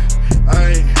exploded.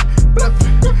 I ain't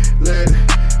bluffing. Let it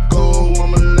go,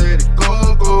 I'ma let it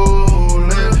go, go.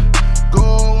 Let it go,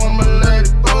 I'ma let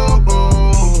it go, go.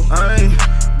 I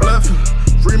ain't bluffing.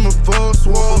 Free my full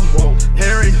swole.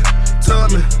 Harry, tell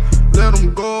me, let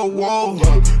them go, whoa.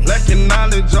 Lacking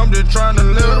knowledge, I'm just trying to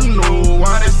let them know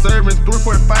why they serving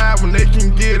 3.5 when they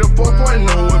can get a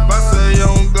 4.0. If I say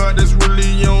on God, that's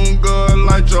really on God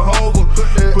like Jehovah.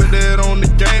 Put that on the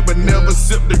game, but never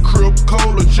sip the crib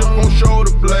cola. Chip on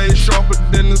shoulder blade, sharper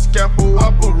than the scalpel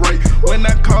operate. When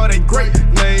I call that great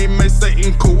name, may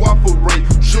Satan cooperate.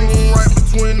 Shooting right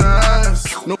between the eyes,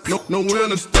 no will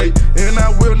to stay, and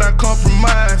I will not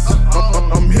compromise.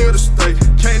 I'm here to stay.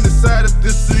 Can't decide if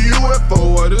this is a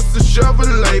UFO or this is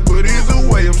Chevrolet, but either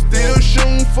way, I'm still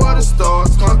shooting for the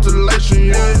stars. Constellation,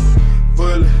 yeah.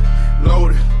 Fully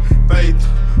loaded, faith,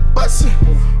 bustin'.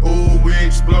 Ooh, we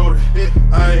exploded.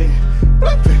 I ain't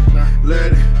bluffing.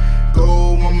 Let it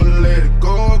go, I'ma let it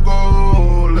go,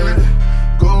 go. Let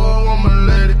it go, I'ma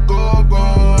let it go,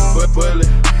 go. But fully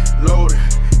loaded,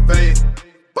 faith,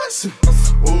 bustin'.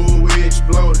 Ooh, we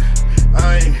exploded.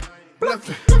 I ain't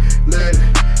bluffing. Let it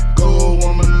go,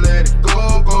 I'ma let it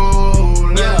go, go.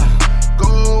 Let it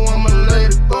go, I'ma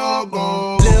let it go,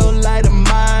 go. Little light of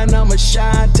mine, I'ma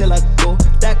shine till I go.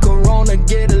 That Corona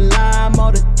get a lime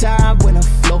all the time when I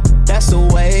flow. That's a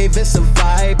wave, it's a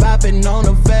vibe. I've been on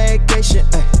a vacation.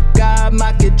 Got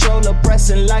my controller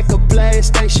pressing like a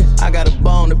PlayStation. I got a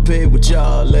bone to pick with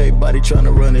y'all. Everybody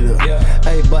tryna run it up.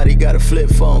 Everybody got a flip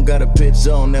phone, got a pitch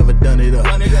zone, never done it up.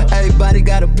 Everybody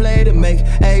got a play to make.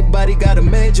 Everybody got a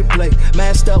major play.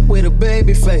 Masked up with a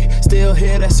baby face. Still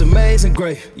here, that's amazing,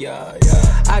 great.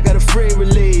 I got a free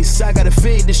release. I gotta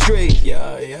feed the street.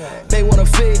 They wanna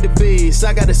feed the beast.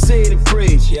 I gotta see the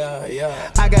preach.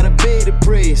 I gotta be the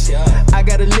priest. I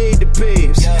gotta lead the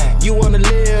peeps. You wanna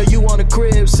live, you want a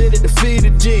crib, sit at the feet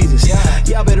of Jesus.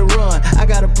 Y'all better run. I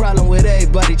got a problem with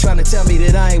everybody trying to tell me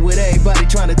that I ain't with everybody.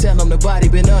 Trying to tell them the body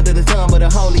been under the thumb of the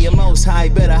holy and most high.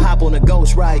 Better hop on a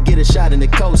ghost ride, get a shot in the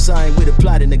cosign with a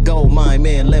plot in the gold mine.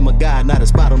 Man, let my God not a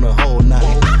spot on the whole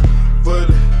night.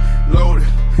 Fully loaded,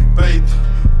 faith,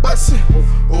 bustin'.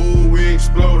 Ooh, we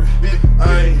exploded.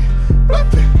 I ain't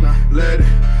bluffing. Let it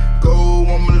go,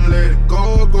 I'ma let it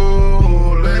go,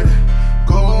 go. Let it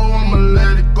go, I'ma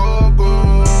let it go,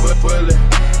 go. Fully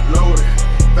loaded,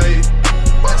 faith,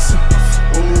 bustin'.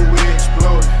 Ooh, we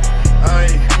exploded. I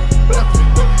ain't bluffing.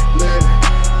 Let it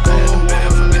go, I'ma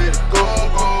let it go,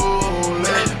 go.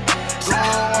 Let it go,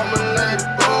 I'ma let it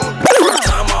go.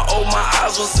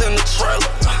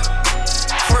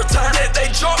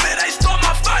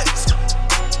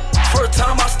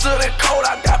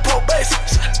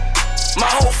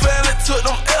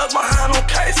 L's behind them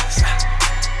cases.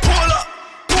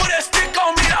 Pull that stick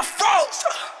on me, I froze.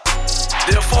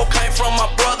 Them folk came from my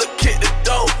brother, kick the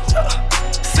door.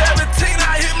 17,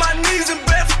 I hit my knees and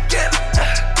bed forget it.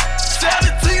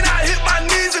 17, I hit my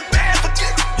knees and bed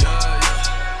forget it.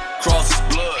 Crosses,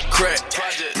 blood, crack,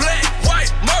 black,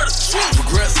 white, murder, truth.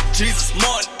 Progressive, Jesus,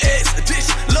 Martin, X,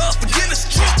 addiction, love, forgiveness,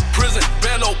 truth. Prison,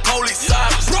 bando, police,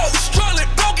 Osiris, broke, struggling,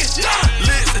 broken, down.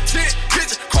 List, the tent,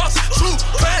 picture, crosses, truth,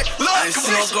 back, love. I ain't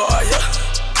finna guard ya.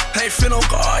 Ain't finna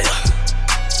guard ya.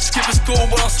 Skipping school,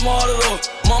 but I'm smarter though.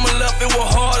 Mama left, it was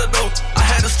harder though. I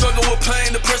had to struggle with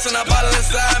pain, the person I bottled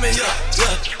inside me, yeah.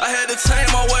 I had to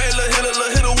change my way,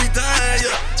 little hitter, we dying,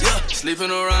 yeah.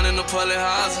 Sleeping around in the public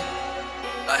housing.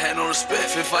 I had no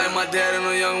respect for fighting my dad and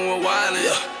a young one wildin',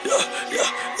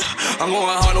 yeah. I'm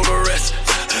going hard on the rest,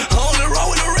 I only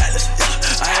roll with the reckless,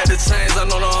 yeah. I had to change, I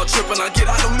know that I'm tripping. I get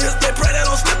out the mist, they pray that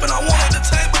I'm slipping. I wanted to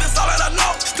change, but it's all that I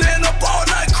know. Stand up all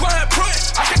night, crying, praying.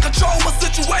 I can't control my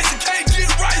situation, can't get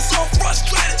right, so I'm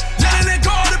frustrated. Yelling at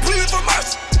God and pleading for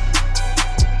mercy.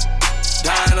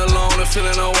 Dying alone and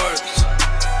feeling no words.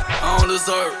 I don't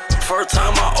deserve it. First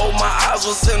time I opened my eyes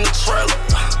was in the trailer.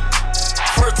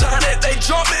 First time that they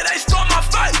jumped me, they stole my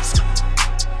face.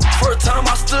 First time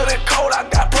I stood in cold, I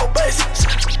got probation.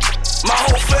 My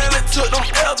whole family took them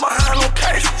L's behind them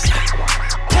cases.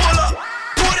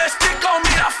 Pull that stick on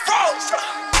me, I froze.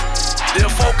 Them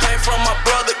folk came from my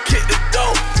brother, kick the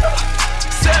door.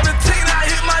 17, I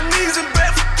hit my knees and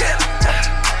bed forget it.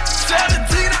 17,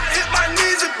 I hit my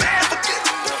knees and bed forget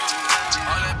it.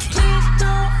 Please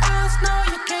don't ask, no,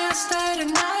 you can't stay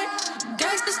tonight.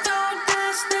 Gangsters don't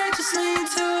dance, they just lean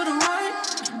to the right.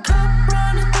 Cup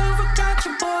running over, got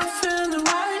your boy feeling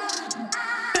right.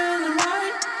 Feeling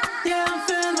right, yeah, I'm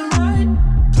feeling right.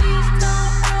 Please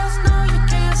don't ask, no, you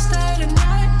can't stay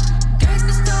tonight.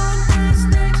 Gangsters don't dance,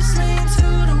 they just lean to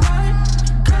the right.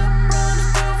 Cup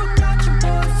running over, got your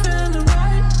boy feeling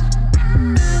right.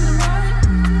 Feeling right,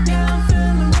 yeah, I'm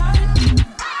feeling right.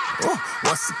 Oh,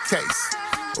 what's the case?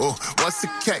 Oh, what's the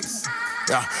case?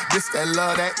 Yeah, this that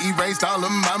love that erased all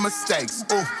of my mistakes.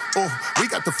 Oh, we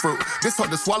got the fruit. This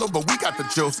hard to swallow, but we got the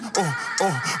juice.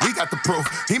 Oh, we got the proof.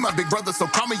 He my big brother, so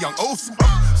call me Young Oos.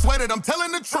 Swear that I'm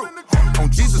telling the truth.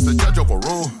 On Jesus, the judge over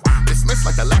rule. Dismissed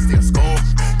like the last day of school.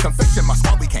 Confession, my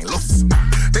squad, we can't lose.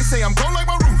 They say I'm gone like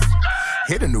my roof.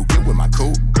 Hit a new gear with my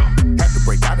coupe. Had to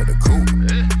break out of the coupe.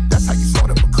 That's how you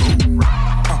start up a coupe.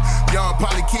 Young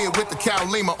poly kid with the cow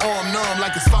lima, arm numb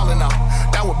like it's falling out.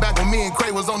 That was back when me and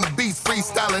Lecrae was on the beats,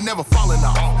 freestyling, never falling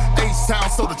off. H-Town,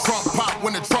 so the trunk pop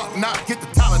when the trunk knock, get the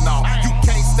Tylenol. You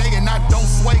can't stay and I don't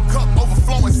sway, cup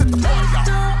overflowing, sit the party out.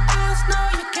 Don't ask,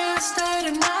 no, you can't stay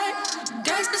tonight.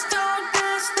 Gangsters don't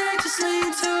dance, they just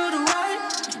lean to the right.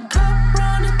 Cup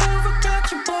running over, got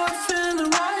your boy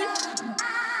feeling right.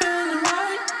 Feeling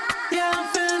right, yeah, I'm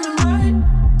feeling right.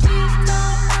 Please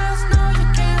don't ask, no, you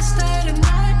can't stay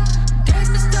tonight.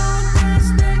 Gangsters don't dance,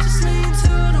 they just lean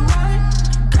to the right.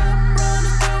 Cup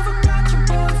running over, got your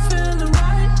boy feeling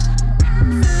right.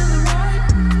 Feeling right,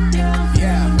 yeah, I'm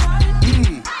feeling right.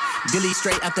 Dilly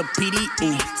straight out the PD,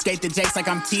 ooh. Skate the jakes like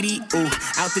I'm TD, ooh.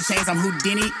 Out the chains, I'm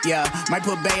Houdini, yeah. Might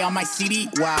put Bay on my CD,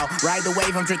 wow. Ride the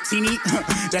wave, I'm Dratini.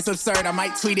 That's absurd, I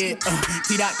might tweet it.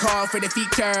 T-Dot call for the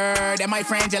feature. That my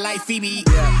friend, you like Phoebe,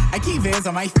 yeah. I keep Vans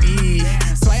on my feet,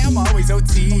 so I am always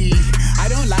OT. I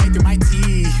don't lie through my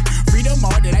teeth. Freedom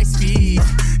all that I speak.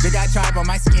 They got tribe on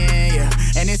my skin, yeah.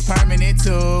 And it's permanent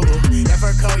too. That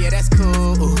fur coat, yeah, that's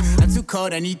cool. I'm too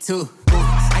cold, I need to.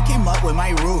 I came up with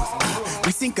my roof.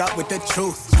 We sync up with the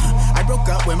truth. I broke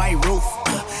up with my roof.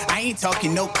 I ain't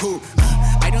talking no coupe.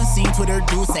 I don't see Twitter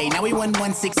do say now we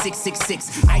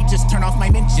 116666. I just turn off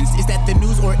my mentions. Is that the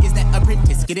news or is that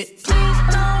Apprentice? Get it? Please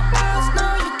don't ask,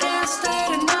 no, you can't stay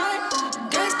tonight.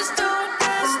 Gangsters don't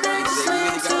dance, they just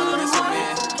lean to the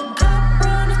right. Cup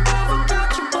running over, got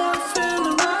your boy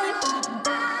feeling right.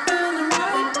 Feeling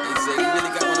right, yeah,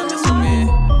 feeling right.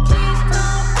 Please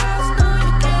don't ask, no,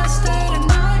 you can't stay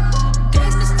tonight.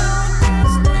 Gangsters don't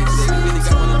dance, they just lean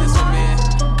to the right.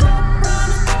 Cup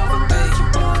running over, got your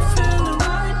boy feeling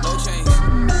right. No change.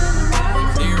 Feeling right,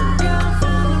 yeah,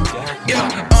 feeling right. Yeah,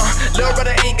 little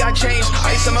brother ain't got change.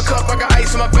 Ice in my cup, I got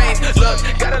ice in my veins. Look,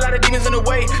 got a lot of demons in the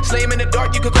way. Slay him in the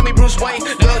dark, you can call me Bruce Wayne.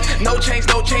 Look, no chains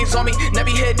on me. Never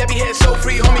head, so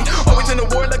free, homie. Always in the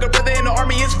war like a brother in the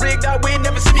army. It's rigged, I win,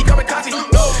 never see me coming kamikaze.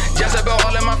 No, Jezebel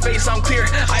all in my face, I'm clear.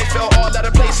 I fell all out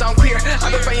of place, I'm clear.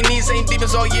 I've been fighting these same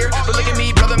demons all year. But look at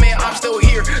me, brother, man, I'm still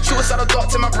here. Suicidal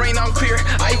thoughts in my brain, I'm clear.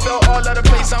 I fell all out of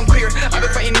place. face, I'm clear. I've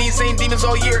been fighting these same demons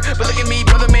all year, but look at me,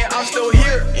 brother, man, I'm still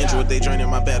here. Android, they draining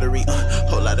my battery.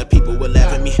 Whole lot of people would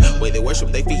laugh at me. Way they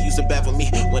worship, they feet used to baffle me.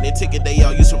 When they ticket, they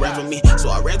all used to rap for me. So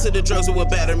I ran to the drugs that would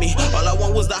batter me. All I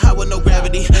want was the high with no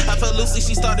gravity. I felt loosely,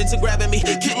 she started to grab at me.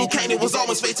 Kitten Kane, it was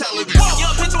almost fatality.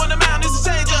 Young picture on the mound, this is a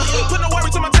changer. Put no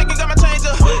worry to my tanker, got my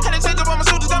changer. Had to change up all my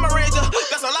soldiers, got my ranger.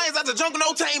 Got some lions out the jungle,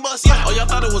 no tamers. Yeah. Oh, y'all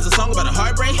thought it was a song about a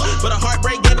heartbreak, but a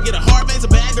heartbreak game to get a heart face. A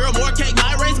bad girl, more cake,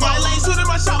 my race, my lane. Shooting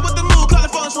my shot with the moon, call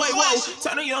it feng shui. Whoa,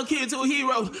 turn a young kid to a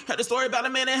hero. Heard a story about a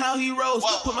man and how he rose.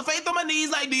 Put my faith on my knees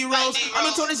like D-Rose. I'm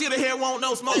in 20 shit, the hair won't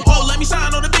no smoke. Oh, let me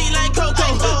shine on the beat like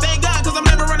Coco. Thank God, cause I'm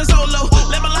never running solo.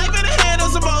 Let my life in the hand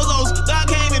of some bozos. God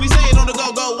came and he said on the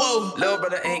go-go, whoa. Little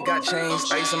brother ain't got chains.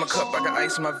 Ice in my cup, I got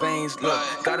ice in my veins. Look,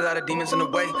 got a lot of demons in the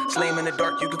way. Slay him in the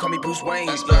dark, you can call me Bruce Wayne.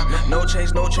 Look, no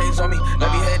chains on me.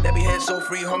 Let me head so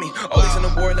free, homie. Always in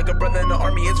the war like a brother in the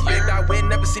army. It's rigged, I win,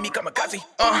 never see me kamikaze.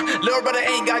 Little brother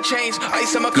ain't got chains.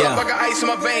 Ice in my cup, I got ice in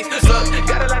my veins. Look,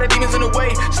 got a lot of demons in the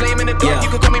way. Slay him in the dark, you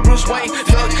can call me Bruce Wayne.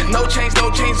 Look, no chains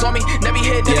on me. Let me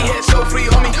head so free,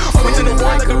 homie. Always in the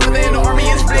war like a brother in the army.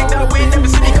 It's rigged, I win, never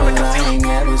see me kamikaze. I ain't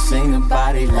never seen a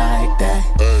body like that.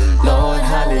 Lord,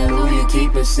 hallelujah,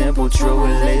 keep it simple. True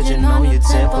religion on your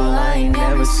temple. I ain't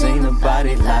never seen a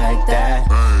body like that.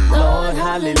 Lord,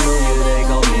 hallelujah, they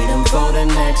gon' need him for the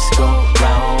next go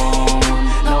round.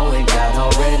 Knowing God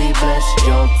already blessed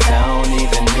your town,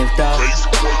 even if the bass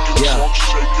quaking, trunk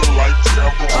shaking like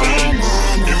tambourines.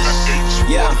 In the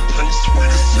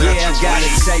H, I got a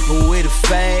taper with a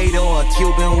fade or a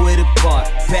Cuban with a part.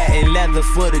 Patent leather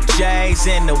for the J's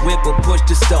and the whipper push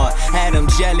to start. Had them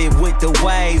jelly with the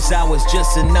waves, I was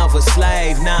just another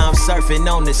slave. Now I'm surfing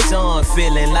on the sun,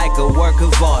 feeling like a work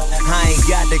of art. I ain't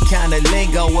got the kind of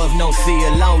lingo of no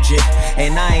theologian,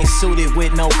 and I ain't suited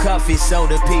with no coffee so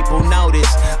the people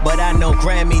notice. But I know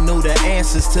Grammy knew the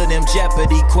answers to them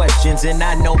Jeopardy questions, and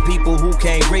I know people who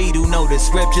can't read who know the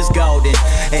scriptures golden.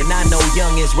 And I know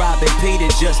young is robbing Peter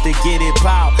just to get it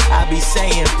pow. I be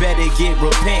saying better get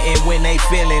repentant when they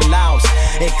feeling lost.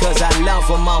 And cause I love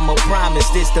them, I'ma promise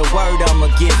this the word I'ma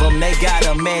give them. They got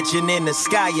a mansion in the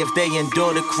sky if they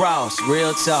endure the cross.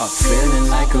 Real talk. Feeling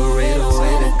like a riddle,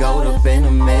 way to go up in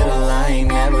the middle. I ain't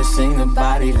never seen a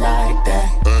body like that.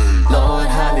 Lord,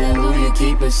 hallelujah,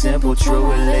 keep it simple.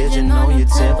 True religion on your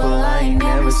temple. I ain't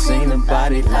never seen a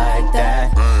body like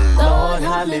that. Lord,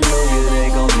 hallelujah, they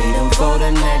gon' need him for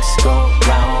the next go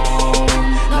round.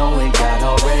 Knowing God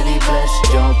already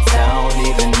blessed your town,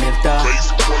 even if the bass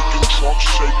quaking, trunk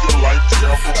shaking like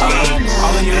tambourines.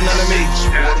 All of you, none of me.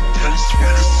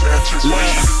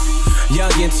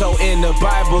 Youngin' toting the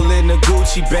Bible in the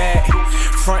Gucci bag.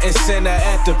 Front and center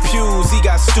at the pews, he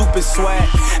got stupid swag.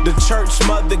 The church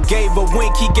mother gave a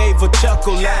wink, he gave a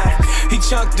chuckle laugh. He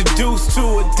chunked the deuce to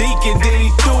a deacon, then he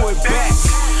threw it back.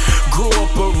 Grew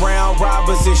up around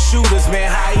robbers and shooters,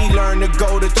 man, how he learned to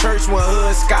go to church when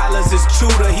hood scholars is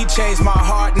tutor. He changed my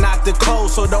heart, not the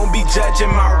clothes, so don't be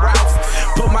judging my route.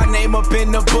 Put my name up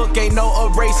in the book, ain't no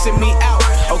erasing me out.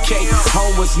 Okay,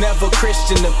 home was never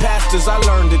Christian, the pastors, I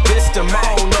learned to diss them.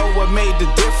 I don't know what made the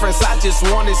difference, I just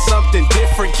wanted something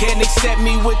different. Can't accept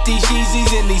me with these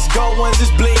Yeezys and these gold ones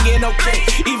is blingin', okay.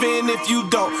 Even if you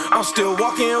don't, I'm still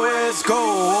walking where it's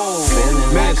gold.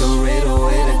 Feeling like a riddle,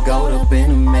 way to go up in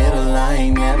the middle. I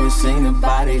ain't never seen a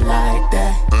body like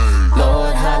that.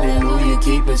 Lord, hallelujah,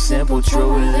 keep it simple.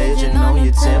 True religion on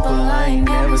your temple. I ain't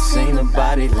never seen a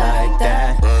body like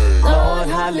that. Lord,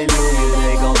 hallelujah,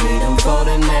 they gon' need him for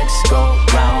the next go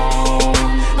round.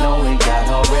 Knowing God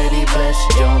already blessed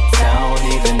your town,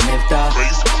 even if the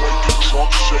bass quaking,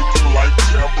 trunk shaking like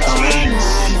tambourines.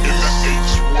 In the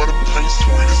H, water paint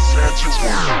sweet as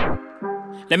tangerine.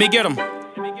 Let me get him.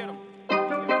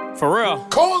 For real.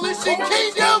 Coalition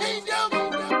Kingdom.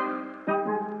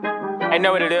 I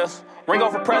know what it is.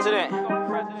 Ringo for president.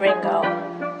 Ringo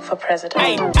for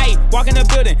president. Hey, walk in the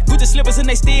building, Gucci slippers and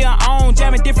they still on.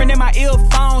 Jamming different in my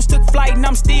earphones. Took flight and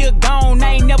I'm still gone.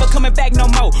 I ain't never coming back no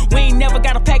more. We ain't never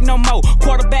got a pack no more.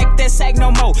 Quarterback that sack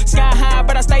no more. Sky high,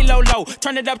 but I stay low.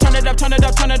 Turn it up, turn it up, turn it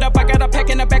up, turn it up. I got a pack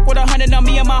in the back with 100 of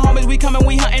me and my homies. We coming,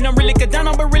 we hunting. I'm really good down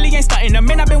on, but really ain't starting them.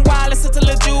 Man, I been wild since a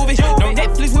little juvie. No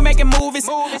Netflix, we making movies.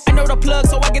 I know the plug,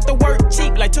 so I get the work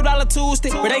cheap, like $2 Tuesday.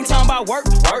 But ain't talking about work.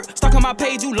 Stuck on my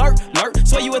page, you lurk.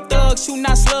 Swear you a thug, shooting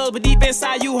out slugs, but deep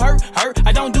inside you hurt.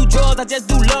 I don't do drugs, I just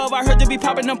do love. I heard you be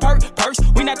popping them perks.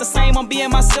 We not the same, I'm being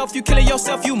myself. You killing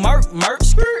yourself, you murk.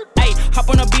 Ayy, hop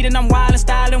on a beat and I'm wild and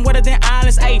styling, wetter than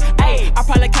islands. Ayy, I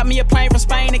probably caught me a plane from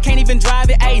Spain and can't even drive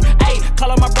it. Ayy,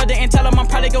 call up my brother and tell him I'm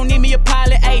probably gon' need me a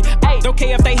pilot. Ayy, don't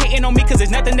care if they hating on me, cause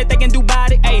there's nothing that they can do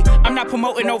about it. Ayy, I'm not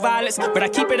promoting no violence, but I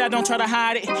keep it, I don't try to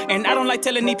hide it. And I don't like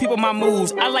telling these people my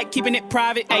moves, I like keeping it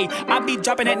private, ayy. I be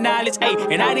dropping that knowledge,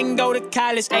 ayy. And I didn't go to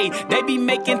college, ayy. They be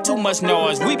making too much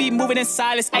noise, we be moving in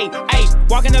silence, ayy, ayy.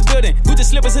 Walk in the building, Gucci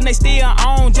slippers and they still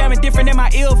on. Jamming different in my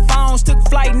earphones, took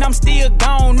flight and I'm still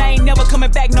gone. I ain't never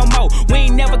coming back no more, we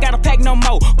ain't never got a pack no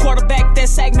more. Quarterback that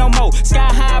sack no more, sky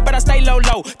high but I stay low,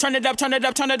 low. Turn it up, turn it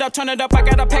up, turn it up, turn it up. I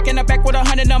got a pack in the back with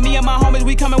 100 on me and my homies,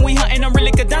 we coming, we hunting. I'm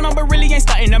really good down on, but really ain't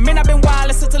starting. Man, I've been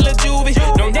wild since a little juvie.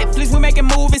 No Netflix, we making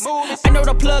movies. I know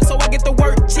the plug, so I get the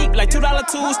work cheap, like $2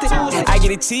 Tuesday. I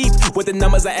get it cheap, with the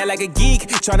numbers I act like a geek.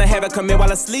 Tryna have it come in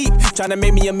while I sleep, tryna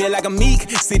make me a meal like a meek.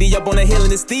 City up on the hill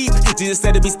and it's steep, Jesus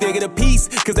said to be still get a piece,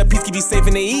 cause that peace keep you safe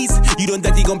in the east. You don't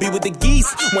think you gon' be with the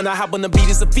geese, when I hop on the beat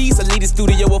it's a feast. I leave the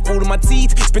studio with food in my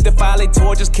teeth, spit the fire like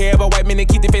torches, care about white men and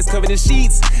keep their face covered in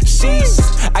sheets. Sheesh,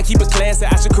 I keep it classy,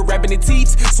 I should rap and it teach.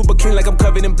 Super clean like I'm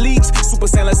covered in bleach, super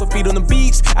sand like some feet on the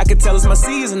beach. I can tell it's my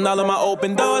season, all of my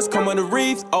open doors come on the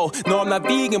reef. Oh, no I'm not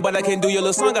vegan, but I can't do your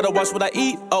little song, gotta watch what I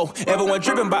eat. Oh, everyone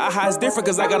dripping, but how it's different,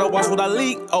 cause I gotta watch what I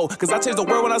leak. Oh, cause I change the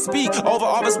word when I speak, over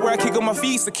office where I kick on my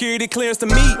feet, security clearance to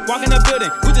meet. Walk in the building,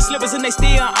 Gucci slippers and they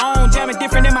still on. Jamming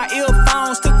different in my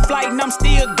earphones, took flight and I'm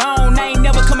still gone. I ain't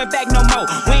never coming back no more,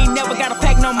 we ain't never got a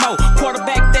pack no more.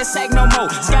 Quarterback that sack no more,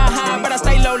 sky high but I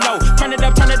stay low, low. Turn it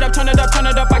up, turn it up, turn it up, turn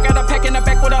it up. I got a pack in the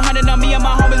back with 100 on me and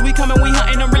my homies, we coming, we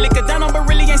hunting. I'm really good down on, but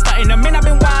really ain't starting. Man, I've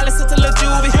been wild since a little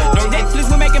juvie. No Netflix,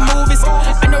 we making movies.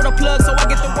 I know the plug, so I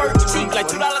get the work cheap, like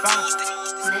 $2 Tuesday.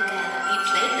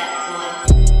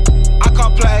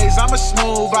 Plays, I'm a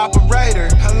smooth operator.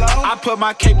 Hello? I put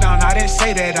my cape down, I didn't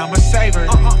say that I'm a saver.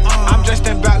 I'm dressed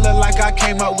in black, look like I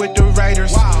came up with the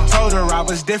Raiders. Wow. Told her I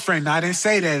was different, I didn't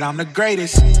say that I'm the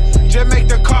greatest. Just make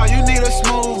the call, you need a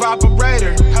smooth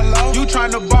operator. Hello? You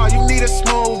tryna ball, you need a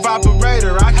smooth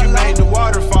operator. I can make the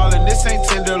waterfall, and this ain't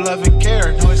tender love and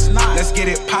care. No, it's not. Let's get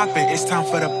it poppin', it's time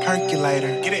for the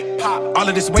percolator. Get it pop. All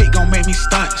of this weight gon' make me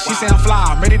stunt. She say I'm fly,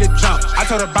 I'm ready to jump. I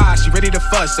told her bye, she ready to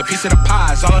fuss. A piece of the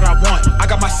pie's all that I want. I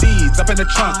got my seeds up in the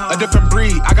trunk, a different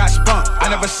breed, I got spunk. I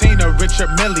never seen a Richard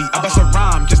Millie, I bust a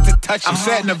rhyme just to touch you. I'm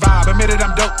setting the vibe, admitted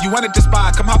I'm dope. You wanted to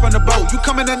spy, come hop on the boat. You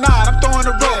come in the night, I'm throwing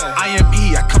the rope. I am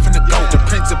E, I come from the goat. The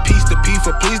Prince of Peace, the P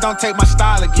for please don't take my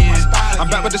style again. I'm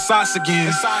back with the sauce again,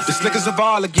 the slickers of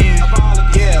all again.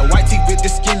 Yeah, white tee with the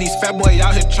skinnies, fat boy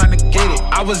out here trying to get it.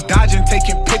 I was dodging,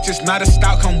 taking pictures, not a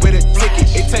stout, come with a ticket.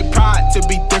 It take pride to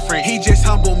be different, he just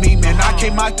humbled me, man. I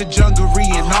came out the junglery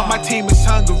and all my team is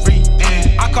hungry.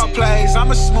 I call plays,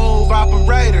 I'm a smooth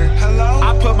operator. Hello?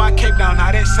 I put my cape down,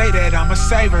 I didn't say that I'm a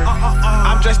saver.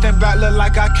 I'm dressed in black, look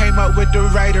like I came up with the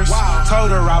Raiders. Wow.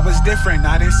 Told her I was different,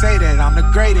 I didn't say that I'm the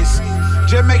greatest.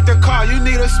 Just make the call, you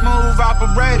need a smooth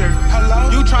operator. Hello?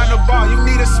 You tryna ball, you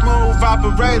need a smooth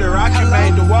operator. I can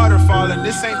make the waterfall, and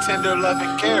this ain't tender love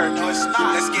and care. No, it's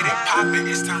not. Let's get it poppin',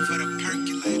 it's time for the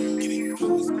percolator. Get it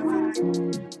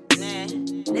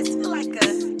This feel like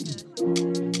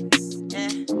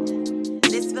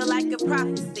this feel like a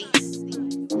prophecy.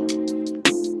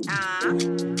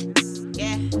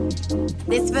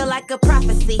 This feel like a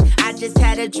prophecy. I just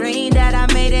had a dream that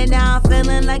I made it. Now I'm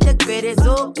feeling like the greatest.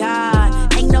 Oh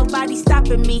God, ain't nobody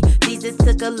stopping me. Jesus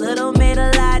took a little, made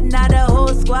a lot. Now the whole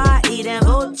squad eating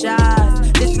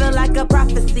vultures. This feel like a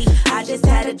prophecy. I just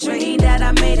had a dream that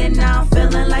I made it. Now I'm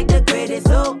feeling like the greatest.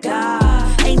 Oh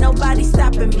God, ain't nobody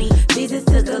stopping me. Jesus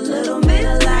took a little, made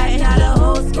a lot. Now the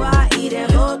whole squad eating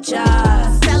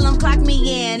vultures. Tell them clock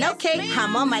me in. Okay,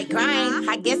 I'm on my grind.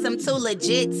 I guess I'm too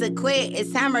legit to quit.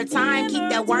 It's hammer time. Keep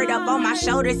that word up on my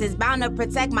shoulders. It's bound to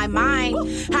protect my mind.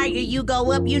 Higher you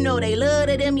go up, you know they love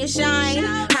to them you shine.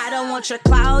 I don't want your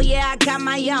cloud, yeah, I got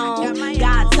my own.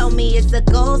 God told me it's a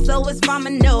goal, so it's from my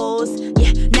nose.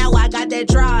 Yeah, now I got that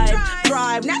drive,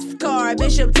 NASCAR.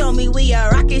 Bishop told me we a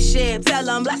rocket ship. Tell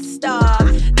them let's start.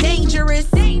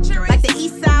 Dangerous, like the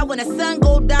east side when the sun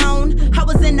go down. I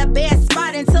was in a bad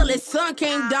spot until the sun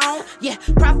came down. Yeah,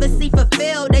 prophecy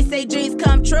fulfilled, they say dreams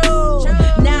come true.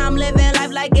 Now I'm living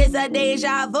life like it's a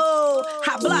deja vu.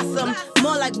 I blossom,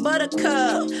 more like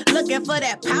buttercup. Looking for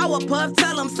that power puff,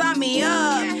 tell them sign me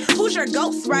up. Who's your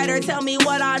ghostwriter? Tell me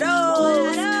what I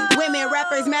do. Women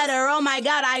rappers matter, oh my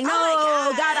God, I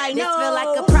know. God, I know. This feel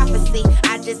like a prophecy.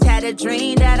 I just had a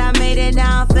dream that I made it.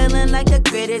 Now I'm feeling like the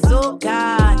greatest. Oh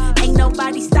God, ain't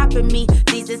nobody stopping me.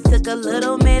 Jesus took a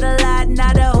little, made a lot.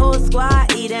 Now the whole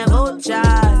squad eating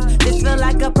vultures. This feel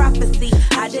like a prophecy.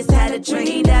 I just had a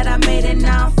dream that I made it.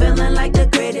 Now I'm feeling like the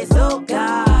greatest. Oh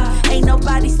God, ain't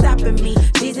nobody stopping me.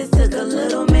 Jesus took a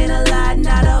little, made a lot.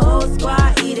 Now the whole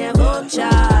squad eating vultures.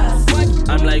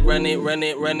 I'm like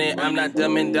it. I'm not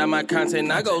dumbing down my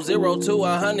content. I go 0 to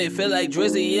 100, feel like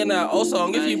Drizzy in our old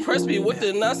song. If you press me with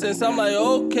the nonsense, I'm like,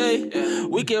 okay.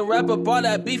 We can wrap up all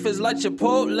that beef, is like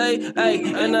Chipotle. Hey,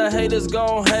 and the haters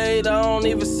gon' hate, I don't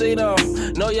even see them.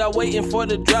 Know y'all waiting for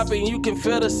the drop and you can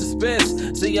feel the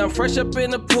suspense. See, I'm fresh up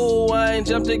in the pool, I ain't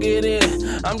jumped to get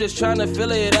in. I'm just trying to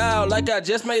feel it out like I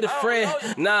just made a friend.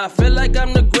 Nah, I feel like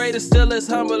I'm the greatest, still as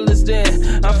humble as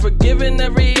then. I'm forgiving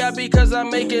every eye because I'm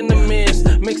making amends.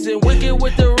 Mixing wicked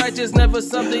with the righteous, never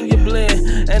something you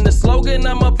blend. And the slogan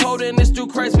I'm upholding is through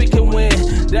Christ we can win.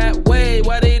 That way,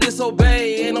 why they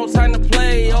disobey? Ain't no time to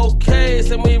play. Okay,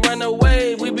 so we run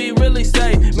away, we be really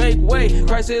safe. Make way,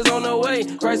 Christ is on the way,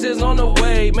 Christ is on the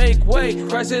way. Make way,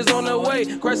 Christ is on the way,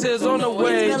 Christ is on the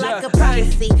way. Feel like a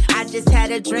prophecy. I just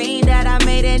had a dream that I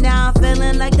made it. Now I'm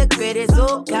feeling like the greatest.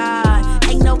 Oh God,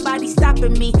 ain't nobody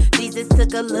stopping me. Jesus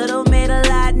took a little, made a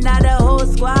lot. Now the whole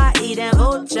squad eating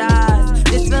vultures.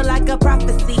 This feel like a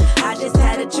prophecy. I just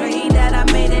had a dream that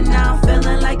I made it. Now I'm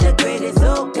feeling like the greatest.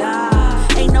 Oh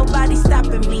God, ain't nobody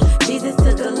stopping me. Jesus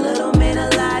took a little, made a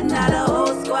lot. Now the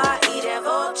whole squad eating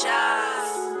vultures.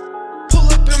 Pull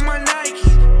up in my Nike,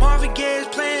 Marvin Gaye is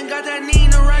playing, got that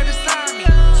Nina right beside me.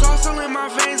 Sauce all in my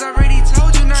veins, already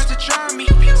told you not to try me.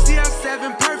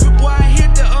 CR7 perfect, boy, I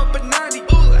hit the upper 90.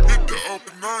 Hit the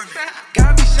upper 90.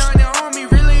 Got me shining on me,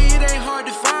 really it ain't hard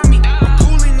to find me. I'm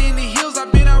cooling in the hills,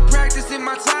 I've been out practicing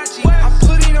my Tai Chi. I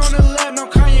put it on the left, no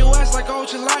Kanye West like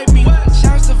Ultra Light Me.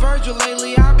 Shouts to Virgil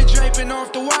lately, I've been draping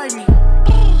off the white me.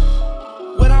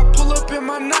 When I pull up in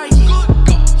my Nike,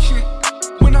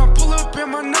 when I pull up in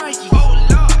my Nike,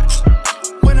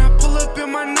 when I pull up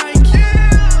in my Nike,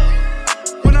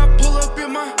 when I pull up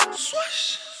in my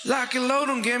swoosh. Lock and load,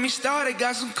 don't get me started.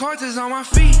 Got some carters on my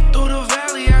feet. Through the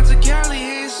valley, out to Cali,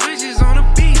 hitting switches on the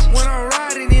beach. When I'm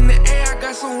riding in the air, I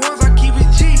got some ones, I keep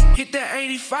it G. Hit that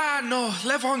 85 north,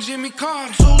 left on Jimmy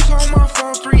Carter. 2's on my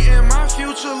phone, 3 in my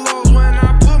future lows. When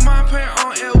I put my pen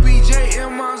on LBJ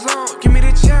in my zone. Give me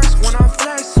the checks when I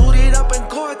flex, suited up in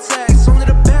Cortex. Only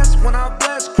the best when I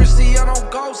bless, Cristiano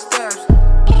ghost steps.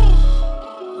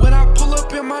 When I pull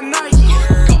up in my Nike,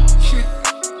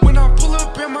 when I pull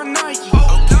up in my Nike,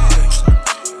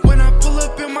 when I pull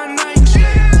up in my Nike,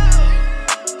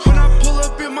 when I pull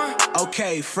up in my.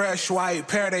 Okay, fresh white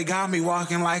pair, they got me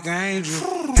walking like an angel.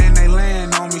 And they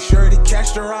laying on me, sure to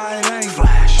catch the right angle.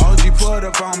 OG put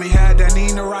up on me, had that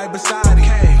Nina right beside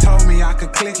him. Told me I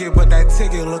could click it, but that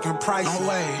ticket looking pricey. No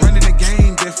way. Running the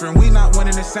game different, we not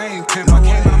winning the same pimp. No I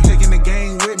came, I'm taking the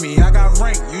game with me, I got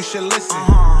rank, you should listen.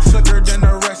 Slicker than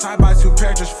the rest, I buy 2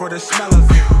 pairs just for the smell of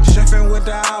it. Chefing with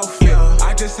the outfit,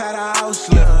 I just had a house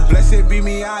lift. Blessed be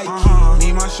me, I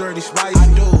need my shorty spicy. I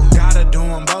do, gotta do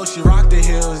them both, she rock the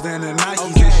heels, then the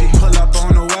Nikes. If she pull up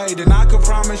on the way, then I could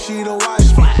promise she the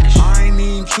wife. I ain't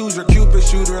even choose her, Cupid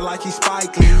shoot her like he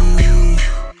Spike Lee.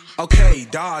 Okay,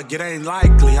 dog, it ain't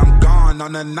likely. I'm gone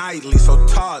on the nightly, so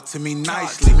talk to me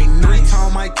nicely.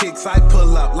 3-tone my kicks, I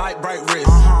pull up, light bright wrist.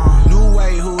 New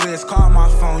way, who this? Call my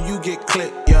phone, you get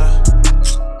clipped, yeah.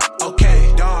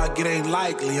 Okay, dog, it ain't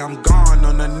likely. I'm gone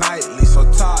on the nightly, so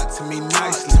talk to me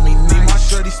nicely. Need my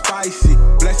shorty spicy,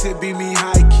 blessed be me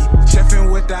high key.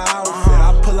 Chefing with the outfit,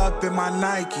 I pull up in my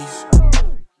Nikes.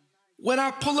 When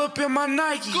I pull up in my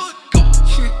Nike,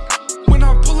 when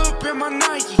I pull up in my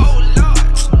Nike,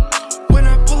 when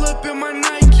I pull up in my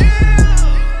Nike,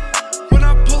 when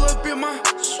I pull up in my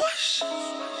swoosh.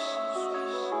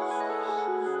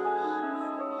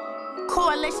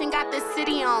 Coalition got the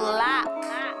city on lock.